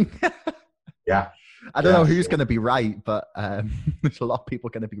wrong. Yeah. I don't know who's going to be right, but there's a lot of people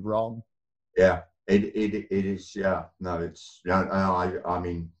going to be wrong. Yeah, it is. Yeah, no, it's, I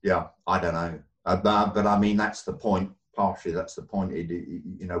mean, yeah, I don't know. But I mean, that's the point. Partially, that's the point.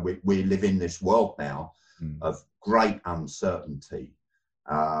 We live in this world now of great uncertainty,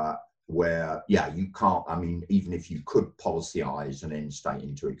 where, you can't, I mean, even if you could policyize an end state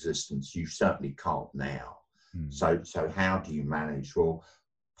into existence, you certainly can't now. So how do you manage? Well,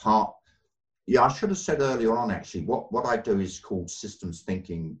 Yeah, I should have said earlier on, actually, what I do is called systems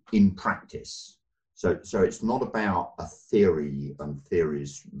thinking in practice. So it's not about a theory, and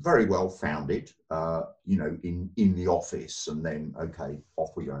theories very well founded, in the office, and then, okay,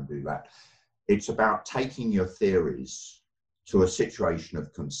 off we go and do that. It's about taking your theories to a situation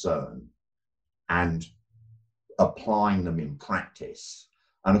of concern and applying them in practice.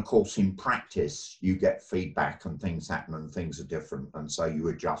 And of course, in practice, you get feedback and things happen and things are different. And so you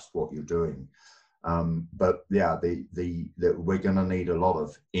adjust what you're doing. But yeah, we're going to need a lot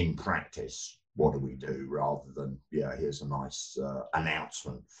of in practice. What do we do, rather than, yeah, here's a nice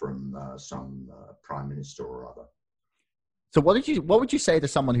announcement from some prime minister or other. So what would you say to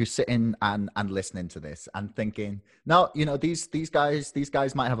someone who's sitting and listening to this and thinking, no, these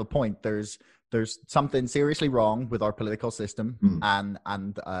guys might have a point. There's something seriously wrong with our political system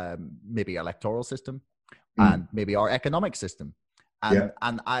and maybe electoral system and maybe our economic system.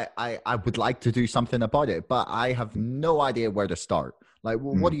 And I would like to do something about it, but I have no idea where to start. Like,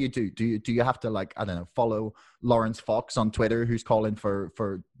 well, what do you do? Do you have to, like, I don't know, follow Lawrence Fox on Twitter, who's calling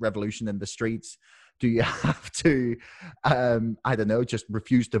for revolution in the streets? Do you have to, I don't know, just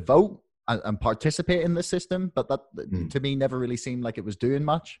refuse to vote and participate in the system? But that to me never really seemed like it was doing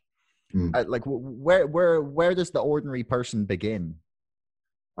much. Like, where does the ordinary person begin?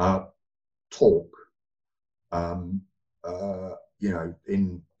 Talk. In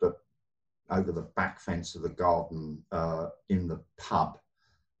the over the back fence of the garden, in the pub.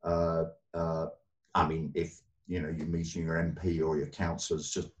 I mean, if you're meeting your MP or your councillors,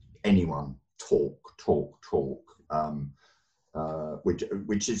 just anyone, talk.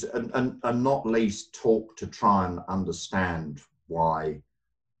 Which is, and not least, talk to try and understand why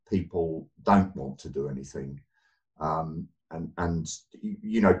people don't want to do anything. And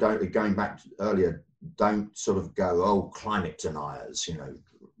don't, going back to earlier, don't sort of go, oh, climate deniers,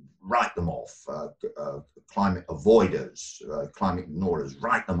 write them off. Climate avoiders, climate ignorers,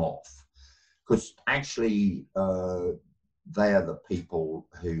 write them off. Because actually, they are the people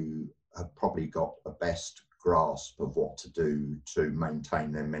who have probably got the best grasp of what to do to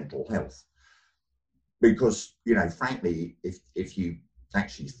maintain their mental health. Because, frankly, if you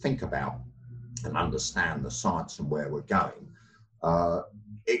actually think about and understand the science and where we're going,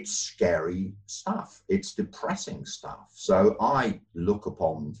 it's scary stuff. It's depressing stuff. So I look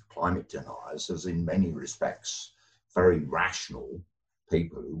upon climate deniers as, in many respects, very rational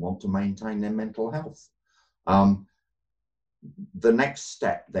people who want to maintain their mental health. The next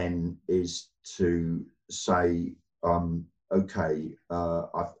step then is to say, okay,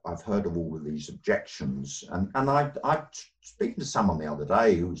 I've heard of all of these objections, and I speaking to someone the other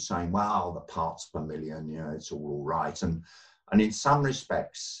day who was saying, well, the parts per million, it's all right, and in some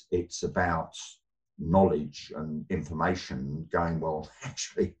respects it's about knowledge and information going, well,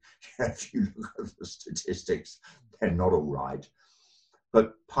 actually, if you look at the statistics, they're not all right.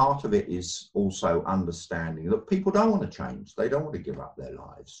 But part of it is also understanding that people don't want to change. They don't want to give up their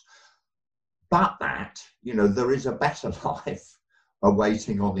lives. But that, there is a better life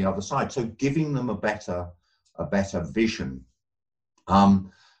awaiting on the other side. So giving them a better vision,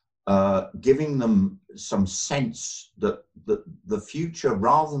 giving them some sense that the future,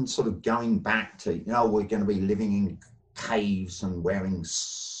 rather than sort of going back to, we're going to be living in caves and wearing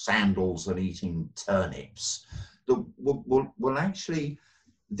sandals and eating turnips, will actually,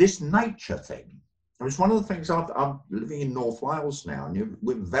 this nature thing. It's one of the things. I'm living in North Wales now, and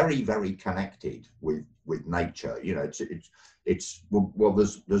we're very, very connected with nature.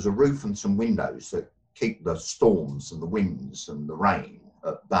 There's a roof and some windows that keep the storms and the winds and the rain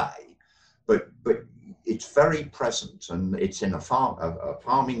at bay, but it's very present, and it's in a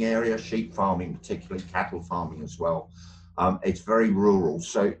farming area, sheep farming particularly, cattle farming as well. It's very rural,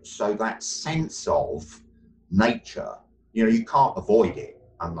 so that sense of nature, you can't avoid it,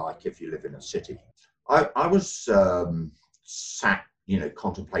 unlike if you live in a city. I was sat,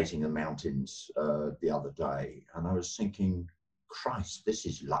 contemplating the mountains the other day, and I was thinking, Christ, this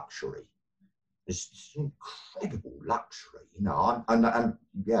is luxury. It's incredible luxury, and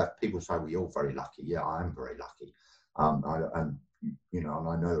yeah, people say, well, you're very lucky. Yeah, I am very lucky. And I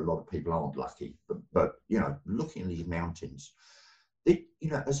know a lot of people aren't lucky, but looking at these mountains,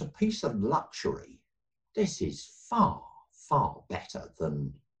 as a piece of luxury, this is far, far better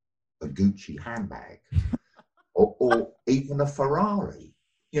than a Gucci handbag or even a Ferrari,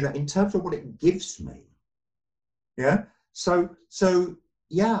 in terms of what it gives me. Yeah. So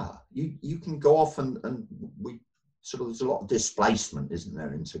yeah, you can go off and we sort of, there's a lot of displacement, isn't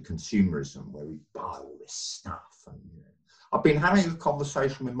there, into consumerism, where we buy all this stuff. And I've been having a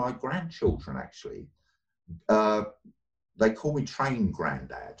conversation with my grandchildren, actually. they call me Train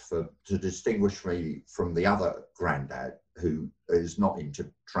Grandad to distinguish me from the other granddad who is not into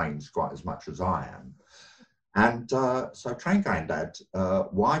trains quite as much as I am. And so Train Grandad,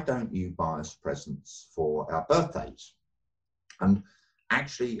 why don't you buy us presents for our birthdays? And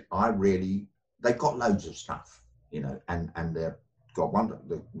actually, they've got loads of stuff, you know, and they've got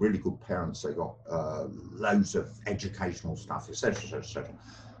the really good parents, they got loads of educational stuff, etc., etc.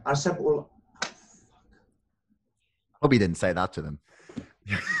 I said, well, hope you didn't say that to them.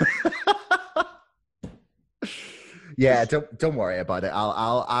 Yeah, don't worry about it.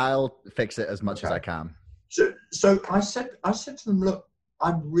 I'll fix it as much as I can. So I said to them, look,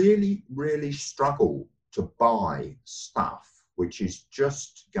 I really, really struggle to buy stuff which is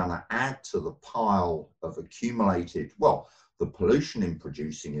just going to add to the pile of accumulated, well, the pollution in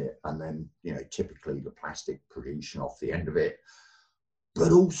producing it, and then, you know, typically the plastic pollution off the end of it,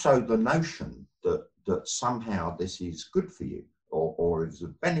 but also the notion that somehow this is good for you or is a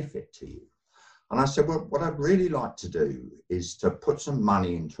benefit to you. And I said, well, what I'd really like to do is to put some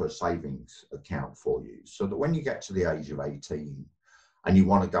money into a savings account for you so that when you get to the age of 18 and you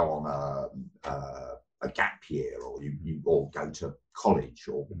want to go on a gap year, or you or go to college,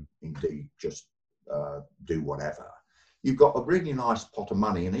 or indeed just do whatever, you've got a really nice pot of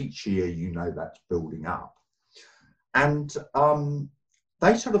money, and each year, you know, that's building up. And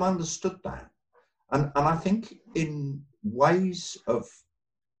they sort of understood that. And I think in ways of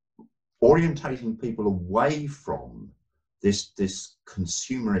orientating people away from this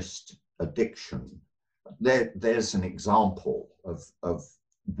consumerist addiction, there's an example of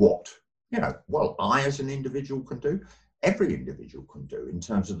what, you know, well, I as an individual can do, every individual can do in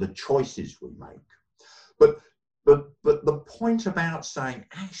terms of the choices we make. But the point about saying,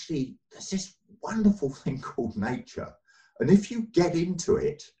 actually, there's this wonderful thing called nature, and if you get into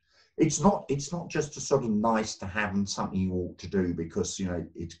it, it's not just a sort of nice to have and something you ought to do because, you know,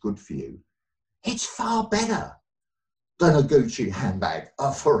 it's good for you. It's far better than a Gucci handbag,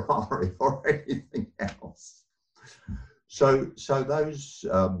 a Ferrari, or anything else. So those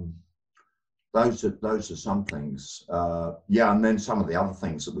are some things. Yeah, and then some of the other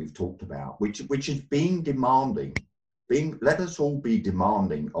things that we've talked about, which is let us all be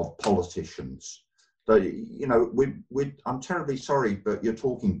demanding of politicians. That, you know, I'm terribly sorry, but you're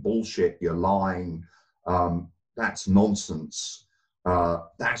talking bullshit, you're lying, that's nonsense,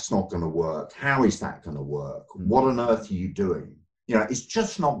 that's not going to work. How is that going to work? What on earth are you doing? You know, it's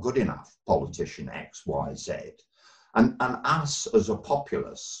just not good enough, politician X, Y, Z. And us as a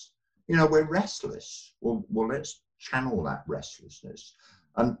populace, you know, we're restless. Well, let's channel that restlessness,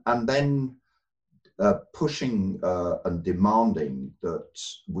 and then pushing and demanding that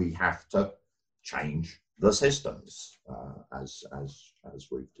we have to change the systems, as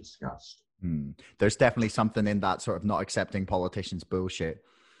we've discussed. There's definitely something in that sort of not accepting politicians' bullshit.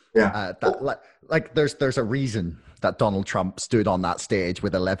 Yeah, like there's a reason that Donald Trump stood on that stage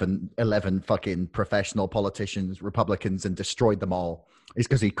with 11 fucking professional politicians, Republicans, and destroyed them all. Is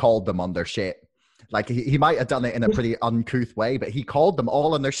because he called them on their shit. Like he might have done it in a pretty uncouth way, but he called them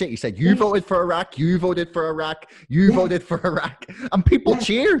all on their shit. He said, "You voted for Iraq. You voted for Iraq. You voted for Iraq," and people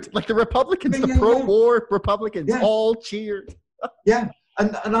cheered. Like the Republicans, the pro-war Republicans, all cheered. Yeah,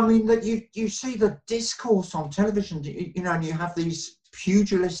 and I mean that you see the discourse on television, you know, and you have these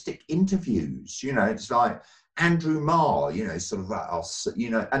pugilistic interviews. You know, it's like Andrew Marr, you know, sort of, you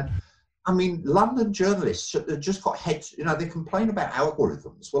know, and. I mean, London journalists have just got heads, you know, they complain about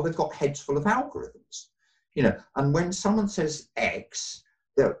algorithms. Well, they've got heads full of algorithms, you know, and when someone says X,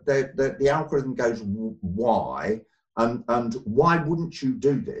 the algorithm goes Y, and why wouldn't you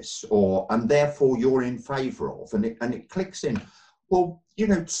do this? And therefore you're in favor of, and it clicks in. Well, you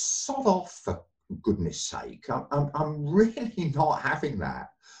know, sod off for goodness sake. I'm really not having that.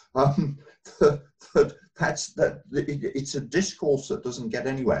 It's a discourse that doesn't get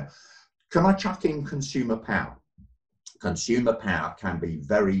anywhere. Can I chuck in consumer power? Consumer power can be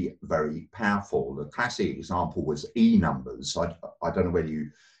very, very powerful. The classic example was e-numbers. I don't know whether you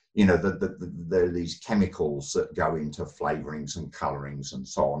know, there are these chemicals that go into flavorings and colorings and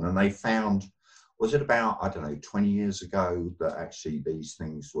so on. And they found, was it about, I don't know, 20 years ago, that actually these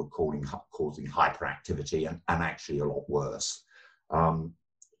things were causing hyperactivity and actually a lot worse.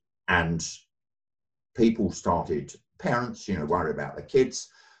 And people started, parents, you know, worry about the kids,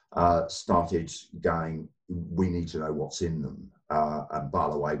 started going, we need to know what's in them. And by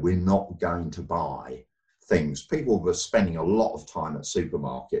the way, we're not going to buy things. People were spending a lot of time at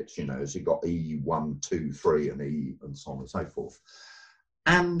supermarkets, you know, as you got E1, 2, 3 and E and so on and so forth.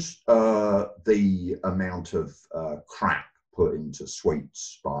 And the amount of crap put into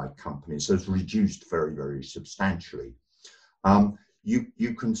sweets by companies has reduced very, very substantially.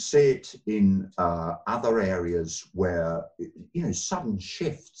 You can see it in other areas where, you know, sudden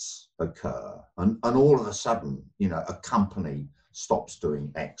shifts occur, and all of a sudden, you know, a company stops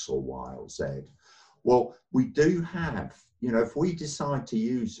doing X or Y or Z. Well, we do have, you know, if we decide to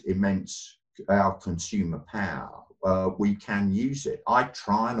use our consumer power, we can use it. I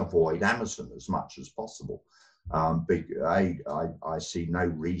try and avoid Amazon as much as possible. I see no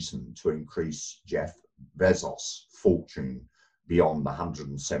reason to increase Jeff Bezos' fortune beyond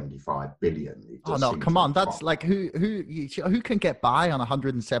 175 billion. Oh no, come on! That's like who can get by on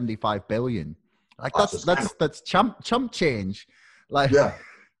 175 billion? Like that's chump change. Like, yeah,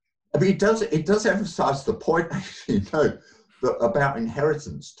 I mean, it does emphasize the point, actually, you know, about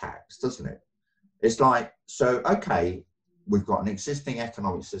inheritance tax, doesn't it? It's like, so okay, we've got an existing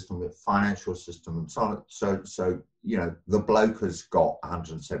economic system, with financial system, and so on. So you know, the bloke has got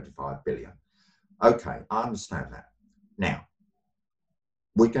 175 billion. Okay, I understand that. Now,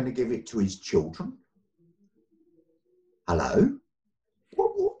 we're going to give it to his children. Hello?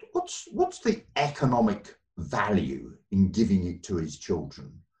 What's the economic value in giving it to his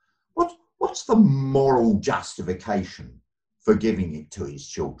children? What's the moral justification for giving it to his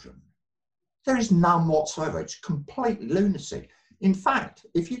children? There is none whatsoever. It's complete lunacy. In fact,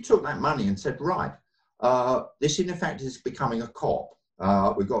 if you took that money and said, right, this in effect is becoming a COP.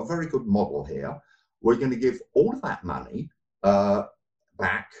 We've got a very good model here. We're going to give all of that money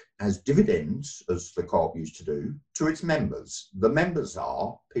back as dividends, as the Co-op used to do, to its members. The members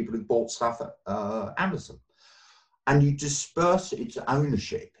are people who bought stuff at Amazon. And you disperse its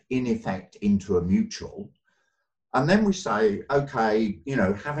ownership, in effect, into a mutual. And then we say, okay, you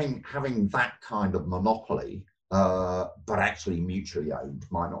know, having that kind of monopoly, but actually mutually owned,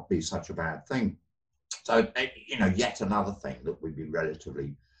 might not be such a bad thing. So, you know, yet another thing that would be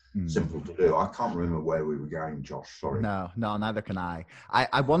relatively simple to do. I can't remember where we were going, Josh. Sorry. No, neither can I.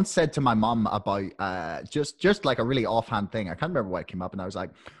 I once said to my mum about just like a really offhand thing. I can't remember why it came up, and I was like,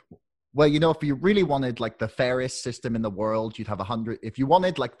 well, you know, if you really wanted like the fairest system in the world, you'd have 100. If you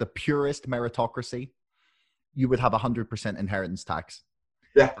wanted like the purest meritocracy, you would have 100% inheritance tax.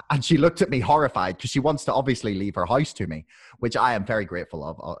 Yeah. And she looked at me horrified because she wants to obviously leave her house to me, which I am very grateful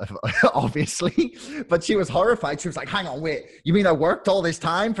of, obviously. But she was horrified. She was like, hang on, wait, you mean I worked all this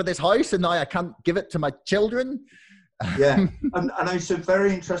time for this house and now I can't give it to my children? Yeah. and it's a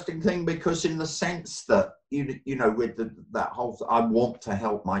very interesting thing, because in the sense that, you know, with that whole, I want to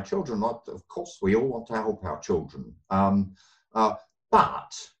help my children. Of course, we all want to help our children.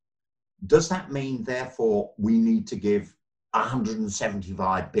 But does that mean, therefore, we need to give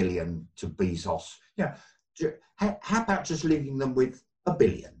 175 billion to Bezos? Yeah. How about just leaving them with $1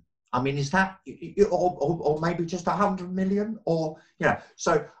 billion? I mean, is that, or maybe just 100 million? Or, you know,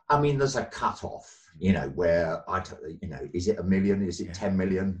 so, I mean, there's a cutoff, you know, where, you know, is it 1 million? Is it 10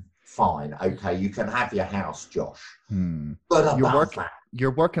 million? Fine. Okay. You can have your house, Josh. But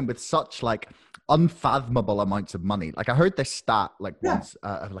you're working with such like unfathomable amounts of money. Like I heard this stat once,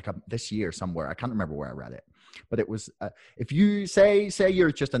 this year somewhere. I can't remember where I read it, but it was if you say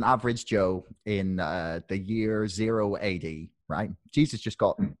you're just an average Joe in the year 0 AD, right? Jesus just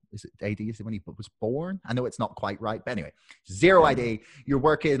got, is it AD? Is it when he was born? I know it's not quite right, but anyway, 0 AD. You're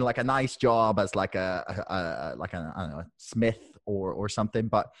working like a nice job as like a I don't know, a smith or something,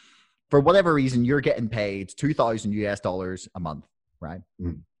 but for whatever reason, you're getting paid $2,000 a month, right?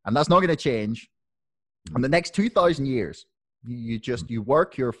 And that's not going to change. In the next 2,000 years, you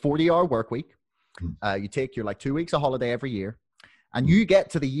work your 40-hour work week. You take your like 2 weeks of holiday every year, and you get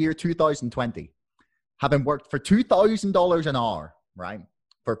to the year 2020, having worked for $2,000 an hour, right?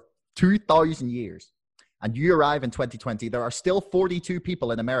 For 2,000 years. And you arrive in 2020, there are still 42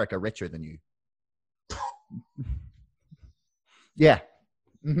 people in America richer than you. Yeah.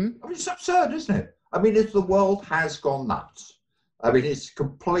 I mean, it's absurd, isn't it? I mean, the world has gone nuts. I mean, it's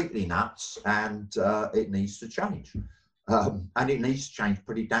completely nuts, and it needs to change. And it needs to change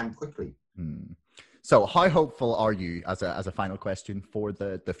pretty damn quickly. So how hopeful are you, as a final question, for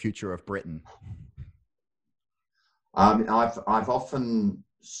the future of Britain? I've often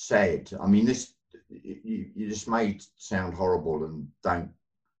said, I mean, this, you just may sound horrible and don't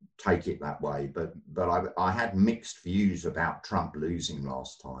take it that way, but I had mixed views about Trump losing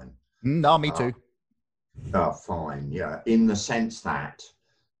last time. No, me too. Fine, yeah, in the sense that,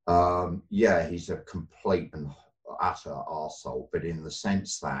 yeah, he's a complete and utter arsehole, but in the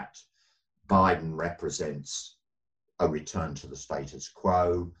sense that Biden represents a return to the status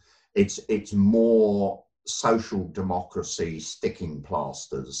quo. It's more social democracy sticking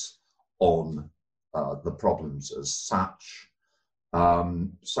plasters on the problems as such.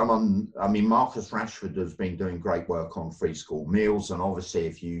 Marcus Rashford has been doing great work on free school meals, and obviously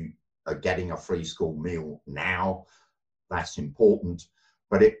if you are getting a free school meal now, that's important.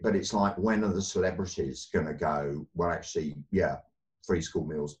 But it's like, when are the celebrities going to go, well, actually, yeah, free school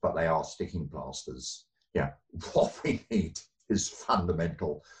meals, but they are sticking plasters. Yeah, what we need is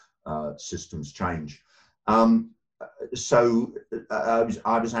fundamental systems change. So I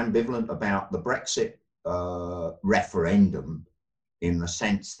was ambivalent about the Brexit referendum, in the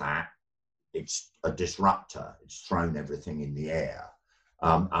sense that it's a disruptor. It's thrown everything in the air.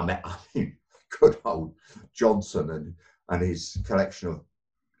 I mean, good old Johnson and his collection of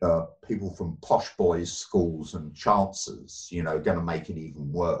people from posh boys' schools and chances, going to make it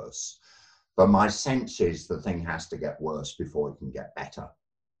even worse. But my sense is the thing has to get worse before it can get better.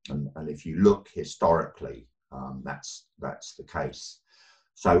 And if you look historically, that's the case.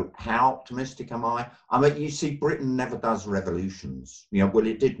 So how optimistic am I? I mean, you see, Britain never does revolutions. Well,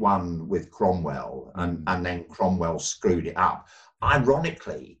 it did one with Cromwell, and then Cromwell screwed it up.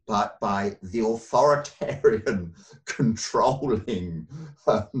 Ironically, but by the authoritarian, controlling,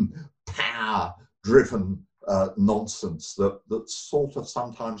 power-driven nonsense that sort of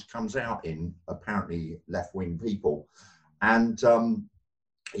sometimes comes out in apparently left-wing people. And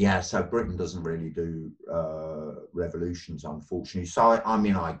so Britain doesn't really do revolutions, unfortunately. So,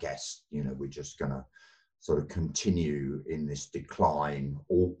 I guess, we're just going to sort of continue in this decline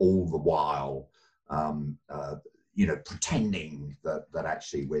all the while, pretending that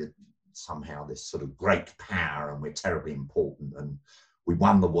actually we're somehow this sort of great power and we're terribly important and we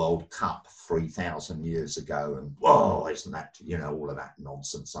won the World Cup 3,000 years ago and, whoa, isn't that, all of that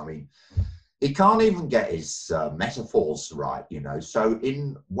nonsense. I mean, he can't even get his metaphors right, So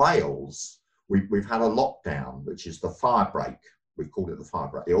in Wales, we've had a lockdown, which is the fire break. We've called it the fire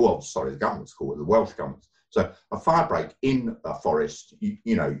break. Oh, sorry, the government's called it, the Welsh government. So a fire break in a forest,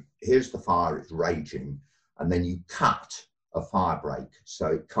 here's the fire, it's raging, and then you cut a fire break so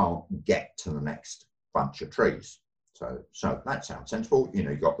it can't get to the next bunch of trees. So that sounds sensible.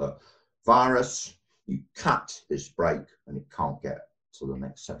 You've got the virus, you cut this break and it can't get to the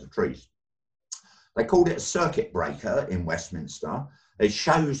next set of trees. They called it a circuit breaker in Westminster. It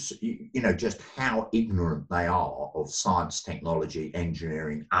shows, just how ignorant they are of science, technology,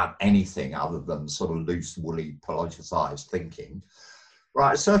 engineering, anything other than sort of loose, woolly, politicized thinking.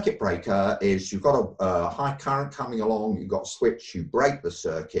 Right, a circuit breaker is you've got a high current coming along, you've got a switch, you break the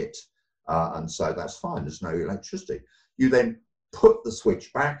circuit, and so that's fine, there's no electricity. You then put the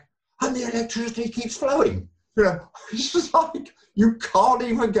switch back, and the electricity keeps flowing. It's just like, you can't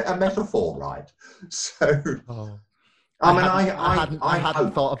even get a metaphor right. So, I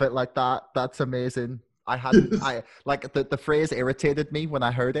hadn't thought of it like that. That's amazing. The phrase irritated me when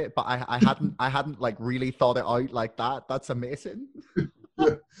I heard it, but I hadn't like really thought it out like that. That's amazing.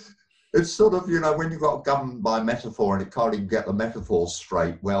 Yeah. It's sort of, when you've got a government by metaphor and it can't even get the metaphor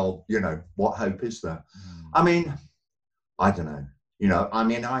straight, well, what hope is there? I mean, I don't know.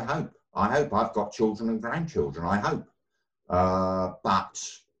 I hope I've got children and grandchildren. I hope, but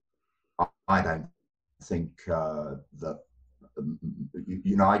I don't think that.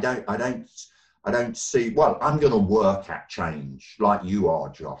 I don't see. Well, I'm going to work at change, like you are,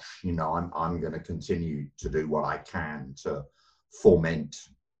 Josh. I'm going to continue to do what I can to foment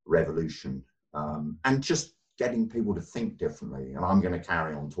revolution, and just getting people to think differently. And I'm going to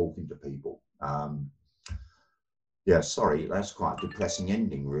carry on talking to people. Yeah, sorry, that's quite a depressing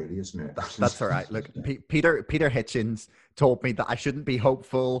ending, really, isn't it? That's all right. Look, Peter Hitchens told me that I shouldn't be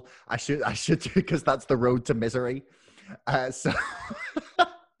hopeful. I should because that's the road to misery. That's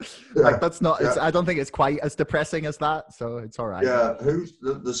not. Yeah. I don't think it's quite as depressing as that. So it's all right. Yeah,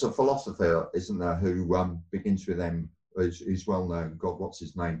 there's a philosopher, isn't there, who begins with M. He's well known. God, what's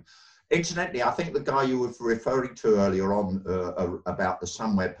his name? Incidentally, I think the guy you were referring to earlier on about the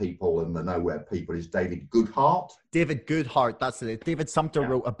somewhere people and the nowhere people is David Goodhart. David Goodhart, that's it. David Sumter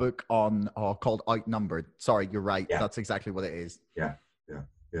wrote a book called Outnumbered. Sorry, you're right. Yeah. That's exactly what it is. Yeah.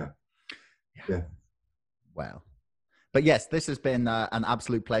 Well, but yes, this has been an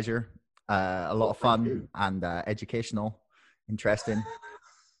absolute pleasure. A lot of fun and educational, interesting.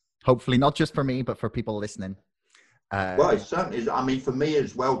 Hopefully not just for me, but for people listening. Well, it certainly is. I mean, for me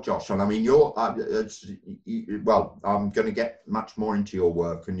as well, Josh. And I mean, I'm going to get much more into your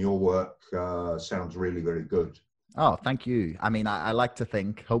work, and your work sounds really, really good. Oh, thank you. I mean, I like to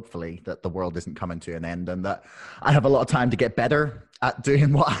think, hopefully, that the world isn't coming to an end and that I have a lot of time to get better at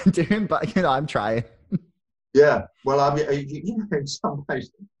doing what I'm doing, but, I'm trying. Yeah. Well, I mean, in some ways,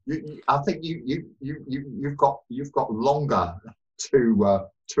 I think you've got longer to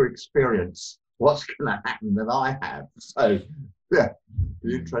experience what's going to happen than I have. So Yeah,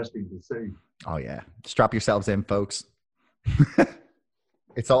 be interesting to see. Oh yeah, strap yourselves in, folks.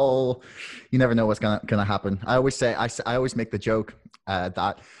 It's all, you never know what's gonna happen. I always say, I always make the joke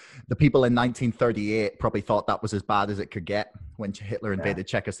that the people in 1938 probably thought that was as bad as it could get when Hitler invaded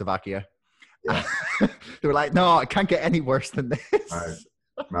Czechoslovakia. Yeah. They were like, no, it can't get any worse than this.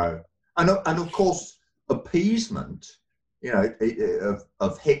 No. And of course, appeasement,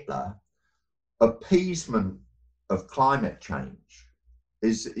 of Hitler, appeasement of climate change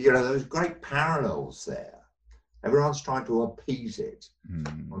is, there's great parallels there. Everyone's trying to appease it.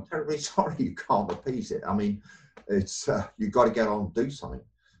 I'm terribly sorry you can't appease it. I mean, it's you've got to get on and do something.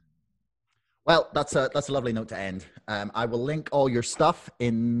 Well, that's a lovely note to end. I will link all your stuff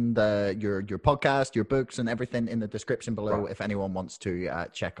in your podcast, your books, and everything in the description below if anyone wants to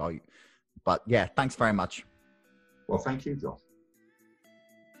check out. But yeah, thanks very much. Well, thank you, John.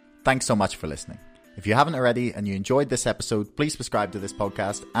 Thanks so much for listening. If you haven't already and you enjoyed this episode, please subscribe to this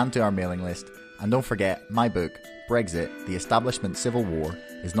podcast and to our mailing list. And don't forget, my book, Brexit, The Establishment Civil War,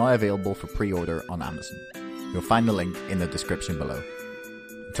 is now available for pre-order on Amazon. You'll find the link in the description below.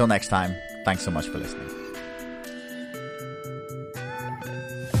 Until next time, thanks so much for listening.